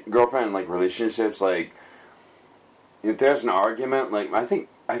boyfriend girlfriend like relationships, like if there's an argument, like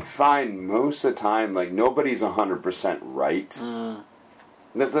I find most of the time like nobody's 100% right.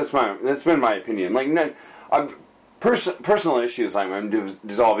 That's been my opinion. Like, personal issues, I'm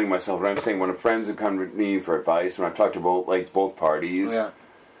dissolving myself. But I'm saying when friends have come to me for advice, when I've talked to both parties,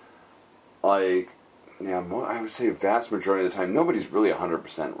 I would say a vast majority of the time, nobody's really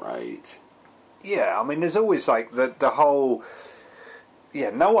 100% right. Yeah, I mean, there's always like the whole.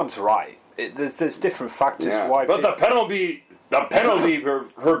 Yeah, no one's right. There's different factors why. But the penalty for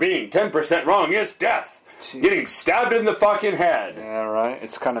her being 10% wrong is death. Jeez. Getting stabbed in the fucking head. Yeah, right.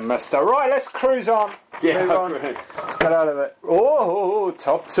 It's kind of messed up. Right, let's cruise on. Yeah, move on. Right. Let's get out of it. Oh,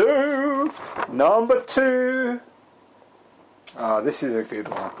 top 2. Number 2. Oh, this is a good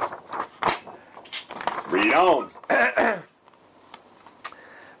one. Read on.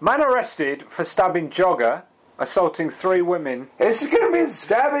 Man arrested for stabbing jogger, assaulting 3 women. This is going to be a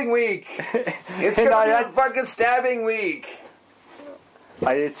stabbing week. It's going to be a fucking stabbing week.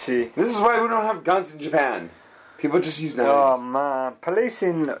 Aichi. This is why we don't have guns in Japan. People just use knives. Oh man. Police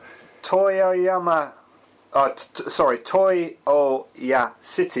in Toyoya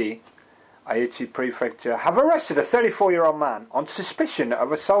City, Aichi Prefecture, have arrested a 34-year-old man on suspicion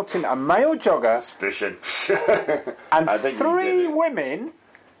of assaulting a male jogger and 3 women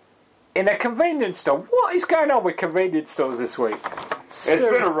in a convenience store. What is going on with convenience stores this week? It's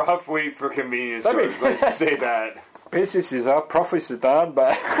been a rough week for convenience stores, let's just say that. Business is up, profits are down,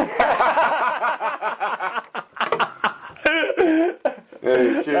 but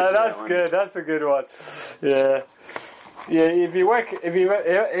that's good. That's a good one. Yeah. If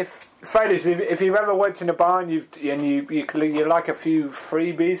you've ever worked in a bar and you like a few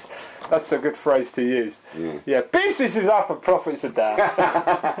freebies, that's a good phrase to use. Yeah. Business is up and profits are down.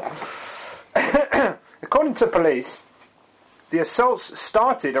 According to police, the assaults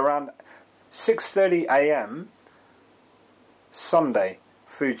started around 6:30 a.m. Sunday.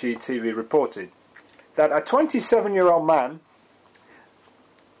 Fuji TV reported that a 27-year-old man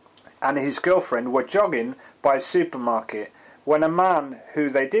and his girlfriend were jogging by a supermarket when a man who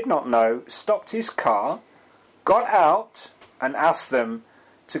they did not know stopped his car, got out and asked them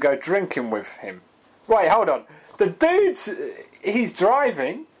to go drinking with him. Wait, hold on. The he's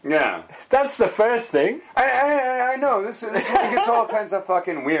driving. Yeah. That's the first thing. I know. This is when it gets all kinds of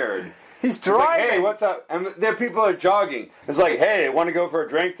fucking weird. He's driving. Like, hey, what's up? And there people are jogging. It's like, hey, want to go for a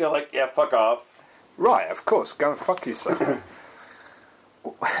drink? They're like, yeah, fuck off. Right, of course. Go and fuck yourself.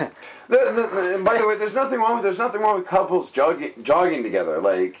 By the way, there's nothing wrong with couples jogging together.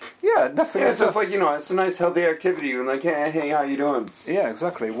 Like, nothing. yeah, it's just like, it's a nice healthy activity. And like, hey, how you doing? Yeah,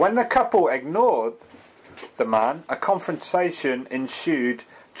 exactly. When the couple ignored the man, a confrontation ensued.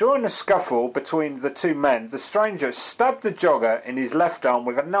 During the scuffle between the two men, the stranger stabbed the jogger in his left arm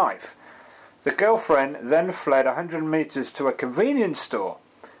with a knife. The girlfriend then fled 100 metres to a convenience store.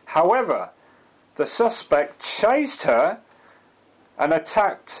 However, the suspect chased her and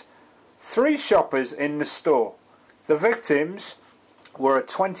attacked 3 shoppers in the store. The victims were a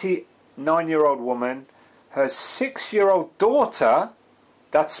 29-year-old woman, her 6-year-old daughter,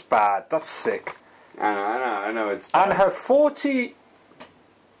 that's bad, that's sick, I know, it's... and her 40...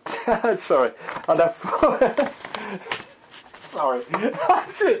 sorry, and her... Sorry.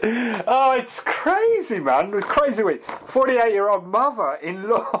 Oh, it's crazy, man. It's crazy week. 48-year-old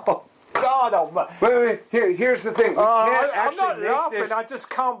mother-in-law. God, oh man. Wait. Here's the thing. I'm not laughing. I just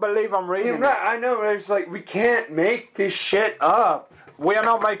can't believe I'm reading this. I know. It's like, we can't make this shit up. We are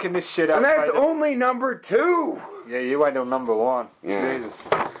not making this shit up. And that's only number 2. Yeah, you went on number 1. Yeah. Jesus.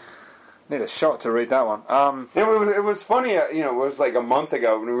 Need a shot to read that one. It was funny, it was like a month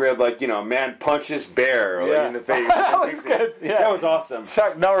ago when we read, like, man punches bear in the face. That was good. Yeah. That was awesome.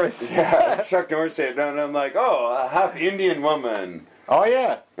 Chuck Norris. Yeah, Chuck Norris said, and I'm like, a half Indian woman. Oh,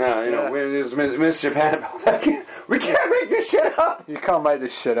 yeah. When this Miss Japan, we can't make this shit up. You can't make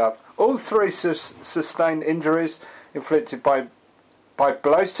this shit up. All 3 sustained injuries inflicted by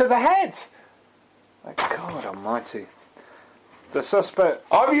blows to the head. My God almighty. The suspect...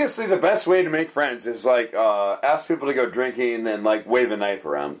 Obviously, the best way to make friends is, like, ask people to go drinking and then, like, wave a knife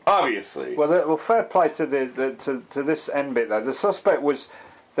around. Obviously. Well, fair play to to this end bit, though. The suspect was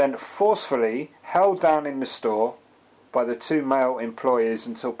then forcefully held down in the store by the 2 male employees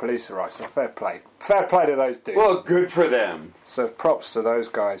until police arrived. So fair play. Fair play to those dudes. Well, good for them. So props to those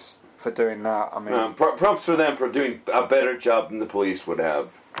guys for doing that. I mean... props for them for doing a better job than the police would have.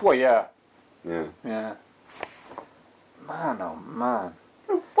 Well, yeah. Yeah. Yeah. Man, oh man.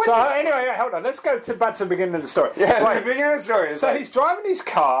 So anyway, hold on. Let's go back to the beginning of the story. Yeah, right. The beginning of the story. So he's driving his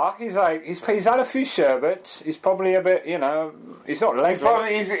car. He's had a few sherbets. He's probably a bit, he's not legless.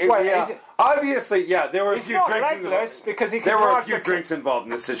 Obviously, there were a few drinks. He's not legless because he can. There were a few drinks involved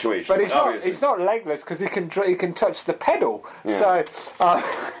in this situation. But he's not legless because he can touch the pedal. Yeah. So,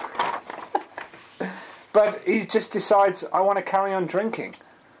 but he just decides, I want to carry on drinking.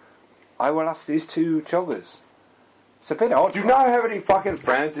 I will ask these 2 joggers. It's a bit odd. Do not have any fucking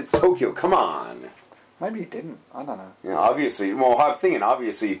friends. It's Tokyo. Come on. Maybe he didn't. I don't know. Yeah, obviously. Well, I'm thinking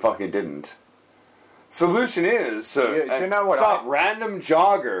obviously he fucking didn't. Solution is do you know what? Stop random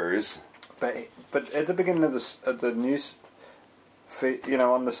joggers. But at the beginning of the news,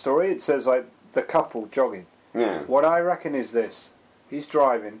 on the story, it says like the couple jogging. Yeah. What I reckon is this: he's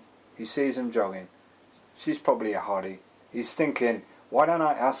driving, he sees them jogging. She's probably a hottie. He's thinking, why don't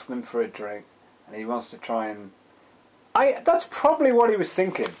I ask them for a drink? And he wants to try and. That's probably what he was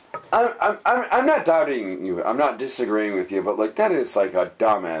thinking. I'm not doubting you. I'm not disagreeing with you, but like that is like a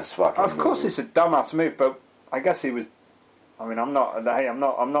dumbass fucking. Of course, it's a dumbass move, but I guess he was. I mean, I'm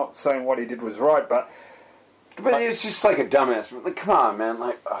not saying what he did was right, but it's just like a dumbass. Like, come on, man.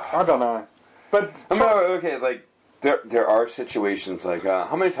 Like, I don't know. But okay, like there are situations like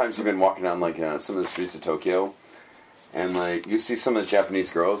how many times have you been walking down like some of the streets of Tokyo? And, like, you see some of the Japanese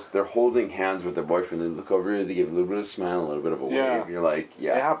girls, they're holding hands with their boyfriend. They look over, they give a little bit of a smile, a little bit of a wave. And you're like,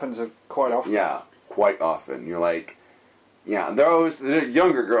 yeah. It happens quite often. Yeah, quite often. You're like, yeah. And they're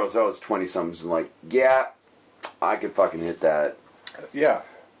younger girls, they're always 20-somethings, and like, yeah, I could fucking hit that. Yeah.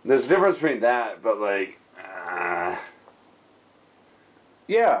 There's a difference between that, but, like,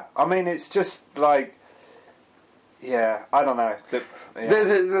 Yeah, I mean, it's just like, yeah, I don't know.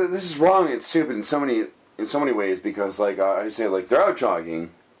 This is wrong and stupid in so many ways because, like, I say, like, they're out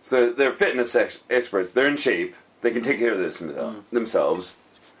jogging, so they're fitness experts, they're in shape, they can take care of this themselves.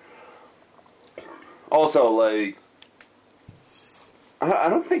 Also, like, I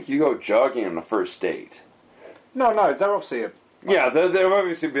don't think you go jogging on the first date. No, they're obviously they've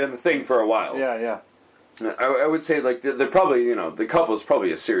obviously been a thing for a while. Yeah. I would say, like, they're probably, the couple's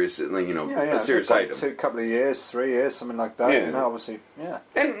probably a serious, a serious item. 2 couple of years, 3 years, something like that. Yeah. Obviously, yeah.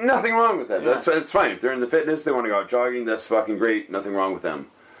 And nothing wrong with that. Yeah. That's fine. If they're in the fitness, they want to go out jogging, that's fucking great. Nothing wrong with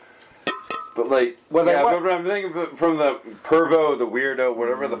them. But, like, but I'm thinking from the pervo, the weirdo,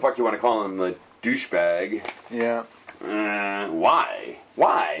 whatever the fuck you want to call him, the douchebag. Yeah. Why?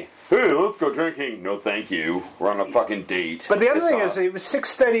 Hey, let's go drinking. No, thank you. We're on a fucking date. But the other thing is, it was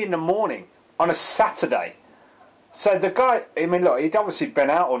 6:30 in the morning on a Saturday. So the guy, I mean, look, he'd obviously been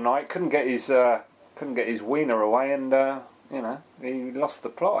out all night, couldn't get his wiener away, and you know, he lost the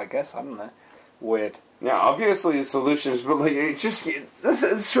plot, I guess. I don't know. Weird. Yeah, obviously the solutions, but like it just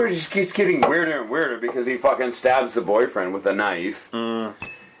this story just keeps getting weirder and weirder because he fucking stabs the boyfriend with a knife, and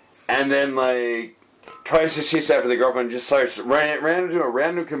then like tries to chase after the girlfriend, and just starts ran into a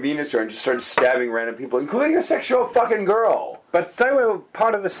random convenience store and just starts stabbing random people, including a sexual fucking girl. But they were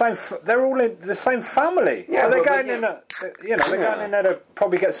part of the same. They're all in the same family. Yeah, so they're but going in. They're going in there to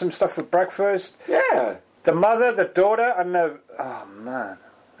probably get some stuff for breakfast. Yeah, The mother, the daughter, and the. Oh man,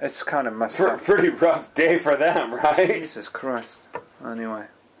 it's kind of messed up. pretty rough day for them, right? Jesus Christ. Anyway,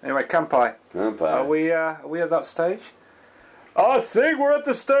 Kampai. Are we at that stage? I think we're at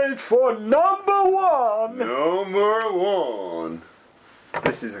the stage for number 1. Number 1.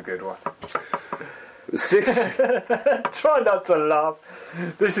 This is a good one. 6. Try not to laugh.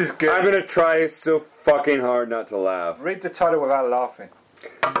 This is good. I'm gonna try so fucking hard not to laugh. Read the title without laughing.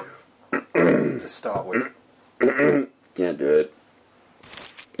 To start with. Can't do it.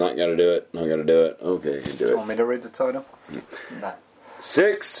 Not gonna do it. Not gonna do it. Okay, I can do You it. want me to read the title? No.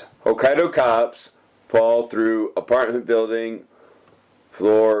 6 Hokkaido cops fall through apartment building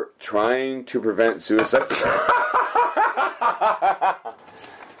floor trying to prevent suicide.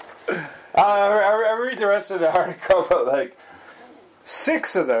 I read the rest of the article, but like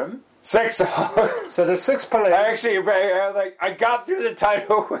 6 of them. 6 of them. So there's 6 police. I got through the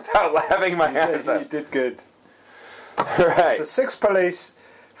title without laughing my ass You off. did good. Right. So 6 police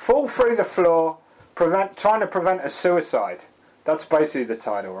fall through the floor, trying to prevent a suicide. That's basically the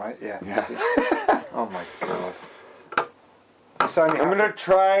title, right? Yeah. Oh my god. I'm gonna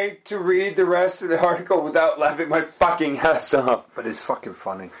try to read the rest of the article without laughing my fucking ass off. But it's fucking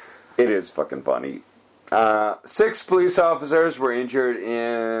funny. It is fucking funny. 6 police officers were injured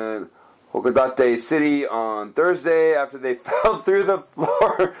in Hokodate City on Thursday after they fell through the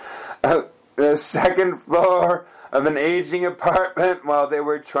floor, the second floor of an aging apartment while they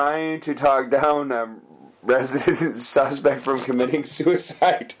were trying to talk down a resident suspect from committing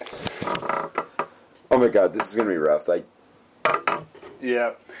suicide. Oh my god, this is gonna be rough. Like,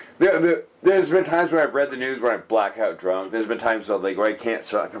 Yeah. there's been times where I've read the news where I'm blackout drunk. There's been times where I can't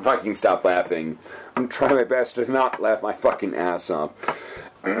fucking stop laughing. I'm trying my best to not laugh my fucking ass off.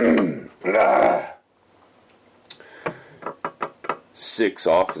 6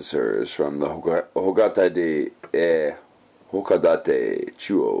 officers from the Hokodate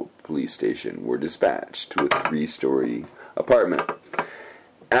Chuo police station were dispatched to a 3-story apartment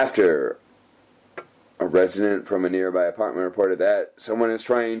after a resident from a nearby apartment reported that someone is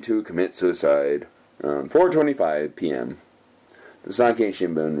trying to commit suicide around 4:25 p.m. The Sankei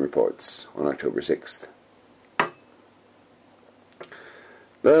Shimbun reports on October 6th.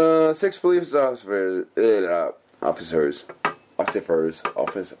 The 6 police officers.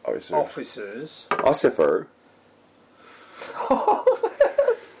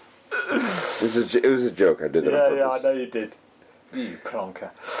 It was a joke. I did that on purpose. Yeah, I know you did. You plonker.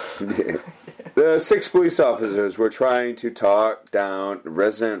 The 6 police officers were trying to talk down a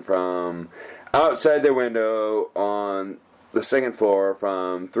resident from outside their window on the second floor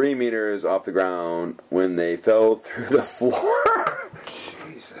from 3 meters off the ground when they fell through the floor.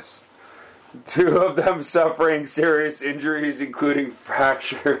 Jesus. 2 of them suffering serious injuries, including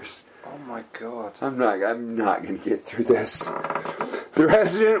fractures. Oh my god. I'm not going to get through this. The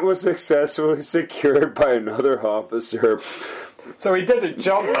resident was successfully secured by another officer. So he did a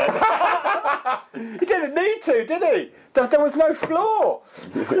job then. He didn't need to, did he? There was no floor.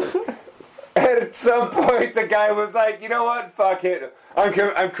 At some point, the guy was like, "You know what? Fuck it. I'm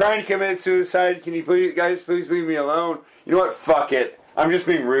trying to commit suicide. Can you guys please leave me alone? You know what? Fuck it. I'm just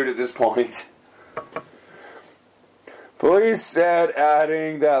being rude at this point." Police said,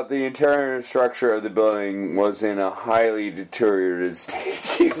 adding that the interior structure of the building was in a highly deteriorated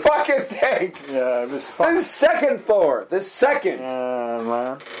state. You fucking think? Yeah, it was The second floor. The second. Yeah,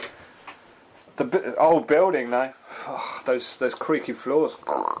 man. The old building, though. Oh, those creaky floors.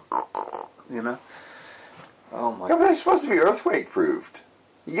 You know? Oh my Yeah, but it's supposed to be earthquake proofed.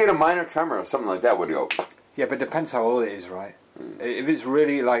 You get a minor tremor or something like that would go. Yeah, but it depends how old it is, right? If it's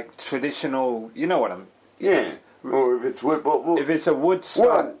really like traditional, you know what I'm... Yeah. Or if it's wood. Well, If it's a wood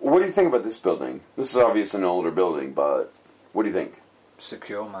what do you think about this building? This is obviously an older building, but what do you think?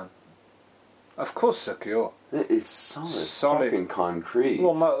 secure, man. Of course secure. It's solid Solid. fucking concrete.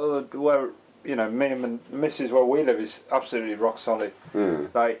 Well, where, you know, me and Mrs. where we live is absolutely rock solid.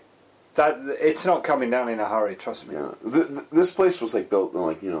 Like, that, it's not coming down in a hurry, trust me. Yeah. This place was like built in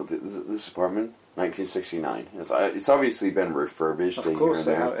like, you know, this apartment, 1969. It's obviously been refurbished. Of course,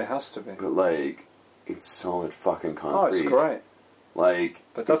 it has to be. But like, it's solid fucking Oh, concrete. it's great. Like,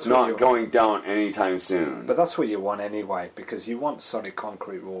 But that's it's what not you- going down anytime soon. But that's what you want anyway, because you want solid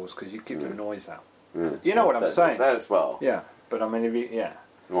concrete walls, because you keep the noise out. Yeah. You know what I'm saying? That as well. Yeah, but I mean, if you, yeah.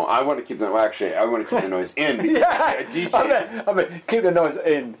 Well, I want to keep the... Well, actually, I want to keep the noise in. Because Yeah, a DJ... I mean, keep the noise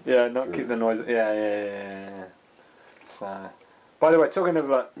in. Yeah, not keep the noise. Yeah. So, by the way, talking of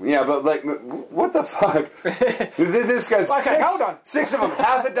like, Yeah, but like, what the fuck? This guy's Okay, hold on. 6 of them,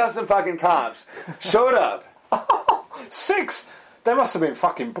 half a dozen fucking cops showed up. 6. They must have been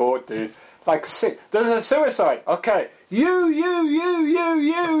fucking bored, dude. Like 6. There's a suicide. Okay, you,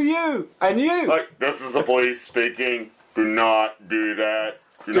 and you. Like, this is the police speaking. Do not do that.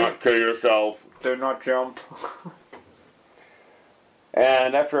 Do not kill yourself. Do not jump.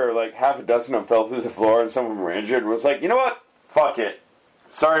 And after like half a dozen of them fell through the floor and some of them were injured, was like, you know what? Fuck it.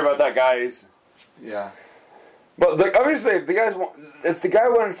 Sorry about that, guys. Yeah. But like, obviously, if the guy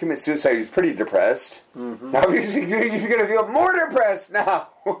wanted to commit suicide, he was pretty depressed. Mm-hmm. Obviously, he's going to feel more depressed now.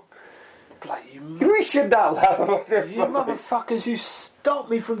 Like, We should not laugh about this. you but, like, motherfuckers, you stopped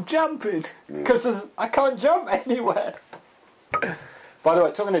me from jumping. Because I can't jump anywhere. By the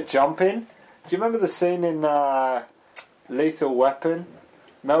way, talking of jumping, do you remember the scene in Lethal Weapon?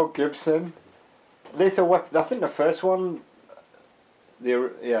 Mel Gibson? Lethal Weapon, I think the first one...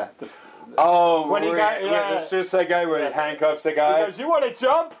 Oh, When he got- the suicide guy where he handcuffs the guy. He goes, you want to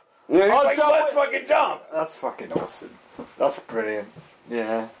jump? Yeah, he's I'll like, jump let's with- fucking jump. That's fucking awesome. That's brilliant.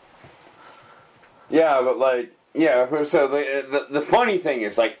 Yeah. Yeah, but like, yeah. So the funny thing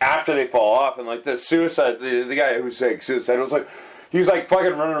is, like, after they fall off and like the suicide, the guy who's like suicide was like, he was like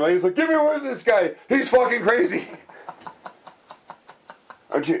fucking running away. He's like, get me away with this guy. He's fucking crazy.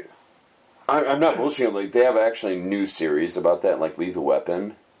 I'm not bullshitting. Like, they have actually a new series about that, like Lethal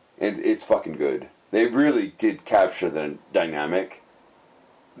Weapon, and it's fucking good. They really did capture the dynamic.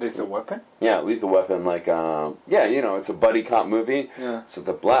 Lethal Weapon? Yeah, Lethal Weapon, like, yeah, you know, it's a buddy cop movie. Yeah. So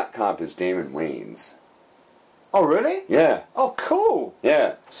the black cop is Damon Wayans. Oh, really? Yeah, Oh, cool.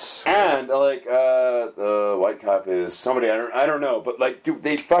 yeah. And, like, the white cop is somebody, I don't know, but, like, dude,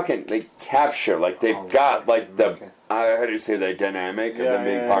 they capture, like, they've got, like, the, okay. how do you say, the dynamic of them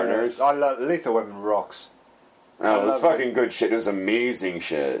being partners. I love Lethal Weapon rocks. Oh, it was love fucking good shit. It was amazing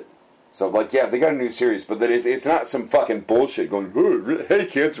shit. So, like, yeah, they got a new series, but that is, it's not some fucking bullshit going, hey,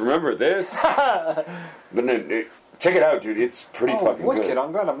 kids, remember this? But then, check it out, dude. It's pretty fucking wicked. good.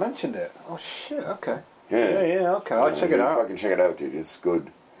 I'm glad I mentioned it. Oh, shit, okay. Yeah, Yeah, okay. I'll check it out. Fucking check it out, dude. It's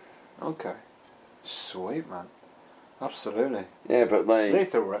good. Okay. Sweet, man. Absolutely. Yeah, but, like...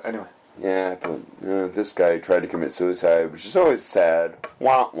 Anyway. Yeah, but this guy tried to commit suicide, which is always sad.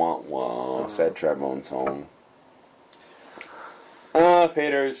 Wah, wah, wah. Sad trombone song.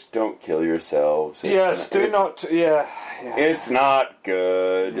 Faders, don't kill yourselves. Yes, do not... Yeah. It's not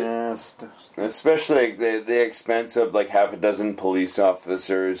good. Yes. Especially the expense of like half a dozen police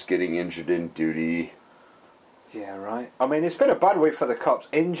officers getting injured in duty. Yeah, right. I mean, it's been a bad week for the cops.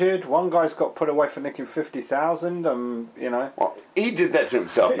 Injured. One guy's got put away for nicking 50,000. You know. Well, he did that to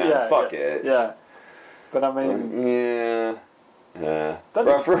himself, man. Fuck it. Yeah. But I mean, Yeah.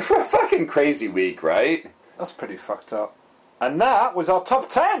 That'd For a fucking crazy week, right? that's pretty fucked up. And that was our top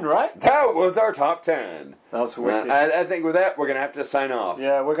 10, right? That was our top 10. That's wicked. I think with that, we're going to have to sign off.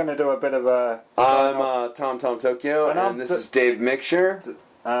 Yeah, we're going to do a bit of a... I'm Tom Tokyo, And and I'm this is Dave Mixture.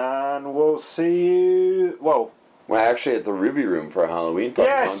 And we'll see you... Well, actually at the Ruby Room for a Halloween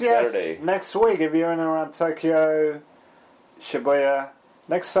party on Saturday. Next week, if you're in and around Tokyo, Shibuya,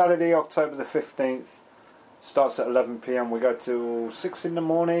 next Saturday, October the 15th, starts at 11 p.m. We go till 6 in the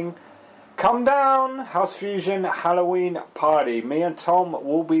morning. Come down, House Fusion Halloween party. Me and Tom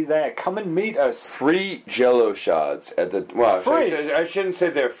will be there. Come and meet us. Free Jello shots at the... Well, Free? I shouldn't say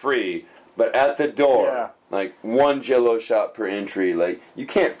they're free, but at the door. Yeah. Like, one Jello shot per entry. Like, you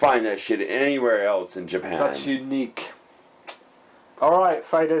can't find that shit anywhere else in Japan. That's unique. Alright,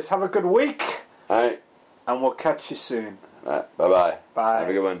 faders, have a good week. Alright. And we'll catch you soon. Alright, bye-bye. Bye. Have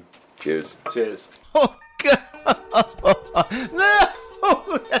a good one. Cheers. Cheers. Oh, God. No!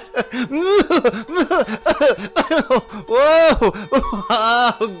 Whoa!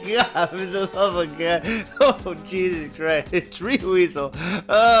 Oh, God, for the love of God. Oh, Jesus Christ. Tree Weasel.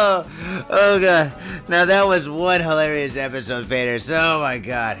 Oh, God. Now, that was one hilarious episode, Faders. Oh, my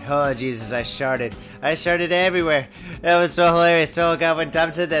God. Oh, Jesus, I sharted everywhere. That was so hilarious. So, God, when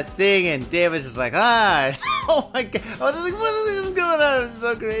Tom said that thing, and Dave was just like, oh, my God. I was just like, what is going on? It was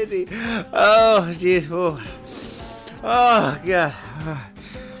so crazy. Oh, jeez. Oh, God.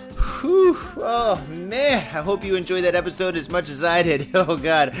 Whew. Oh, man. I hope you enjoyed that episode as much as I did. Oh,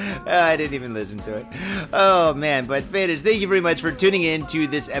 God. I didn't even listen to it. Oh, man. But, faders, thank you very much for tuning in to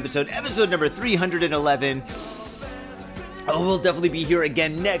this episode number 311. Oh, we'll definitely be here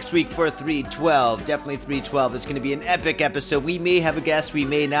again next week for 312. Definitely 312. It's going to be an epic episode. We may have a guest, we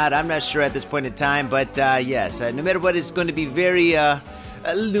may not. I'm not sure at this point in time, but yes, no matter what, it's going to be very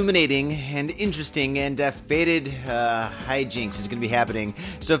illuminating and interesting, and faded hijinks is going to be happening.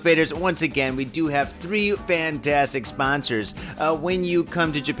 So, faders, once again, we do have 3 fantastic sponsors. When you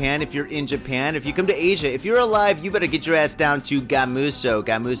come to Japan, if you're in Japan, if you come to Asia, if you're alive, you better get your ass down to Gamuso.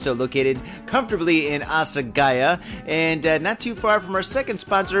 Gamuso, located comfortably in Asagaya, and not too far from our second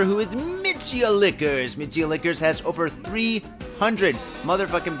sponsor, who is Mitsuya Liquors. Mitsuya Liquors has over 300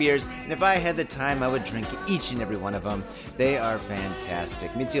 motherfucking beers, and if I had the time, I would drink each and every one of them. They are fantastic.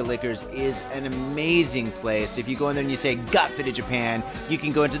 Mitsuya Liquors is an amazing place. If you go in there and you say, got Faded Japan, you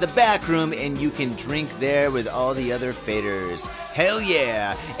can go into the back room and you can drink there with all the other faders. Hell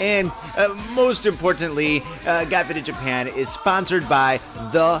yeah! And most importantly, Got Faded Japan is sponsored by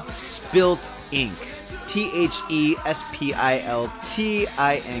The Spilt Ink. THESPILTINK.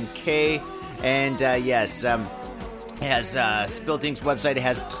 And yes, has Spilt Ink's website. It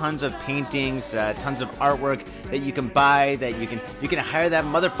has tons of paintings, tons of artwork that you can buy, that you can hire that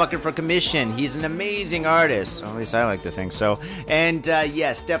motherfucker for commission. He's an amazing artist. At least I like to think so. And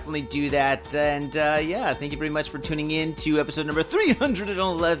yes, definitely do that. And yeah, thank you very much for tuning in to episode number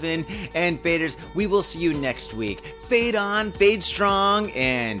 311. And faders, we will see you next week. Fade on, fade strong,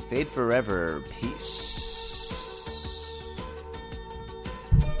 and fade forever. Peace.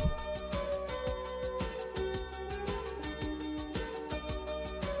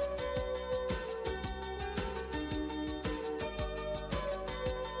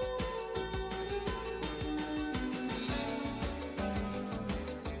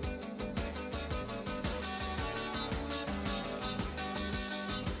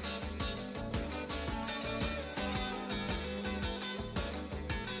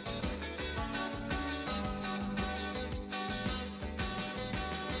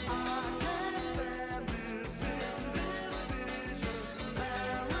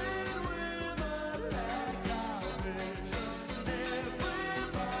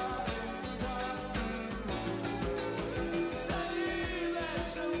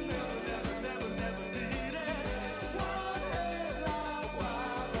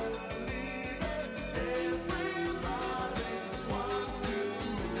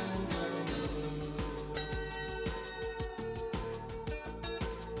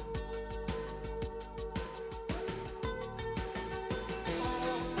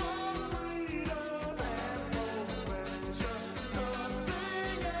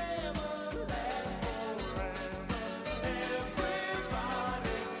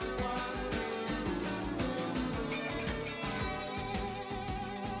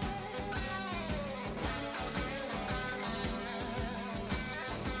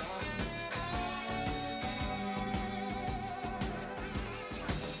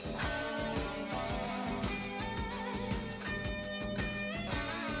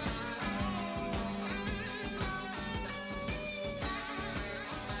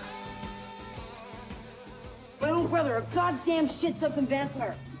 My own brother, a goddamn shit-sucking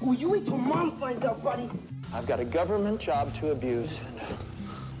vampire. Oh, you wait till Mom finds out, buddy. I've got a government job to abuse and a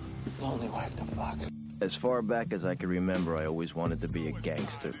lonely wife to fuck. As far back as I can remember, I always wanted to be a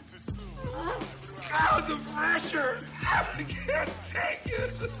gangster. God, the pressure! I can't take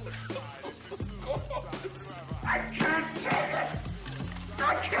it! I can't take it!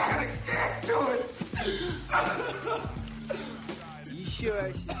 I can't stand to it! You sure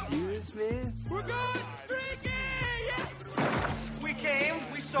I should do this, man? We're going drinking! We came,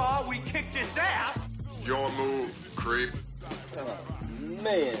 we saw, we kicked his ass! Your move, creep. Oh,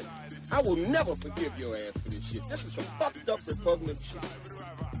 man. I will never forgive your ass for this shit. This is some fucked up, repugnant shit.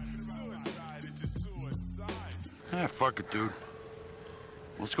 Ah, fuck it, dude.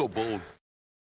 Let's go bold.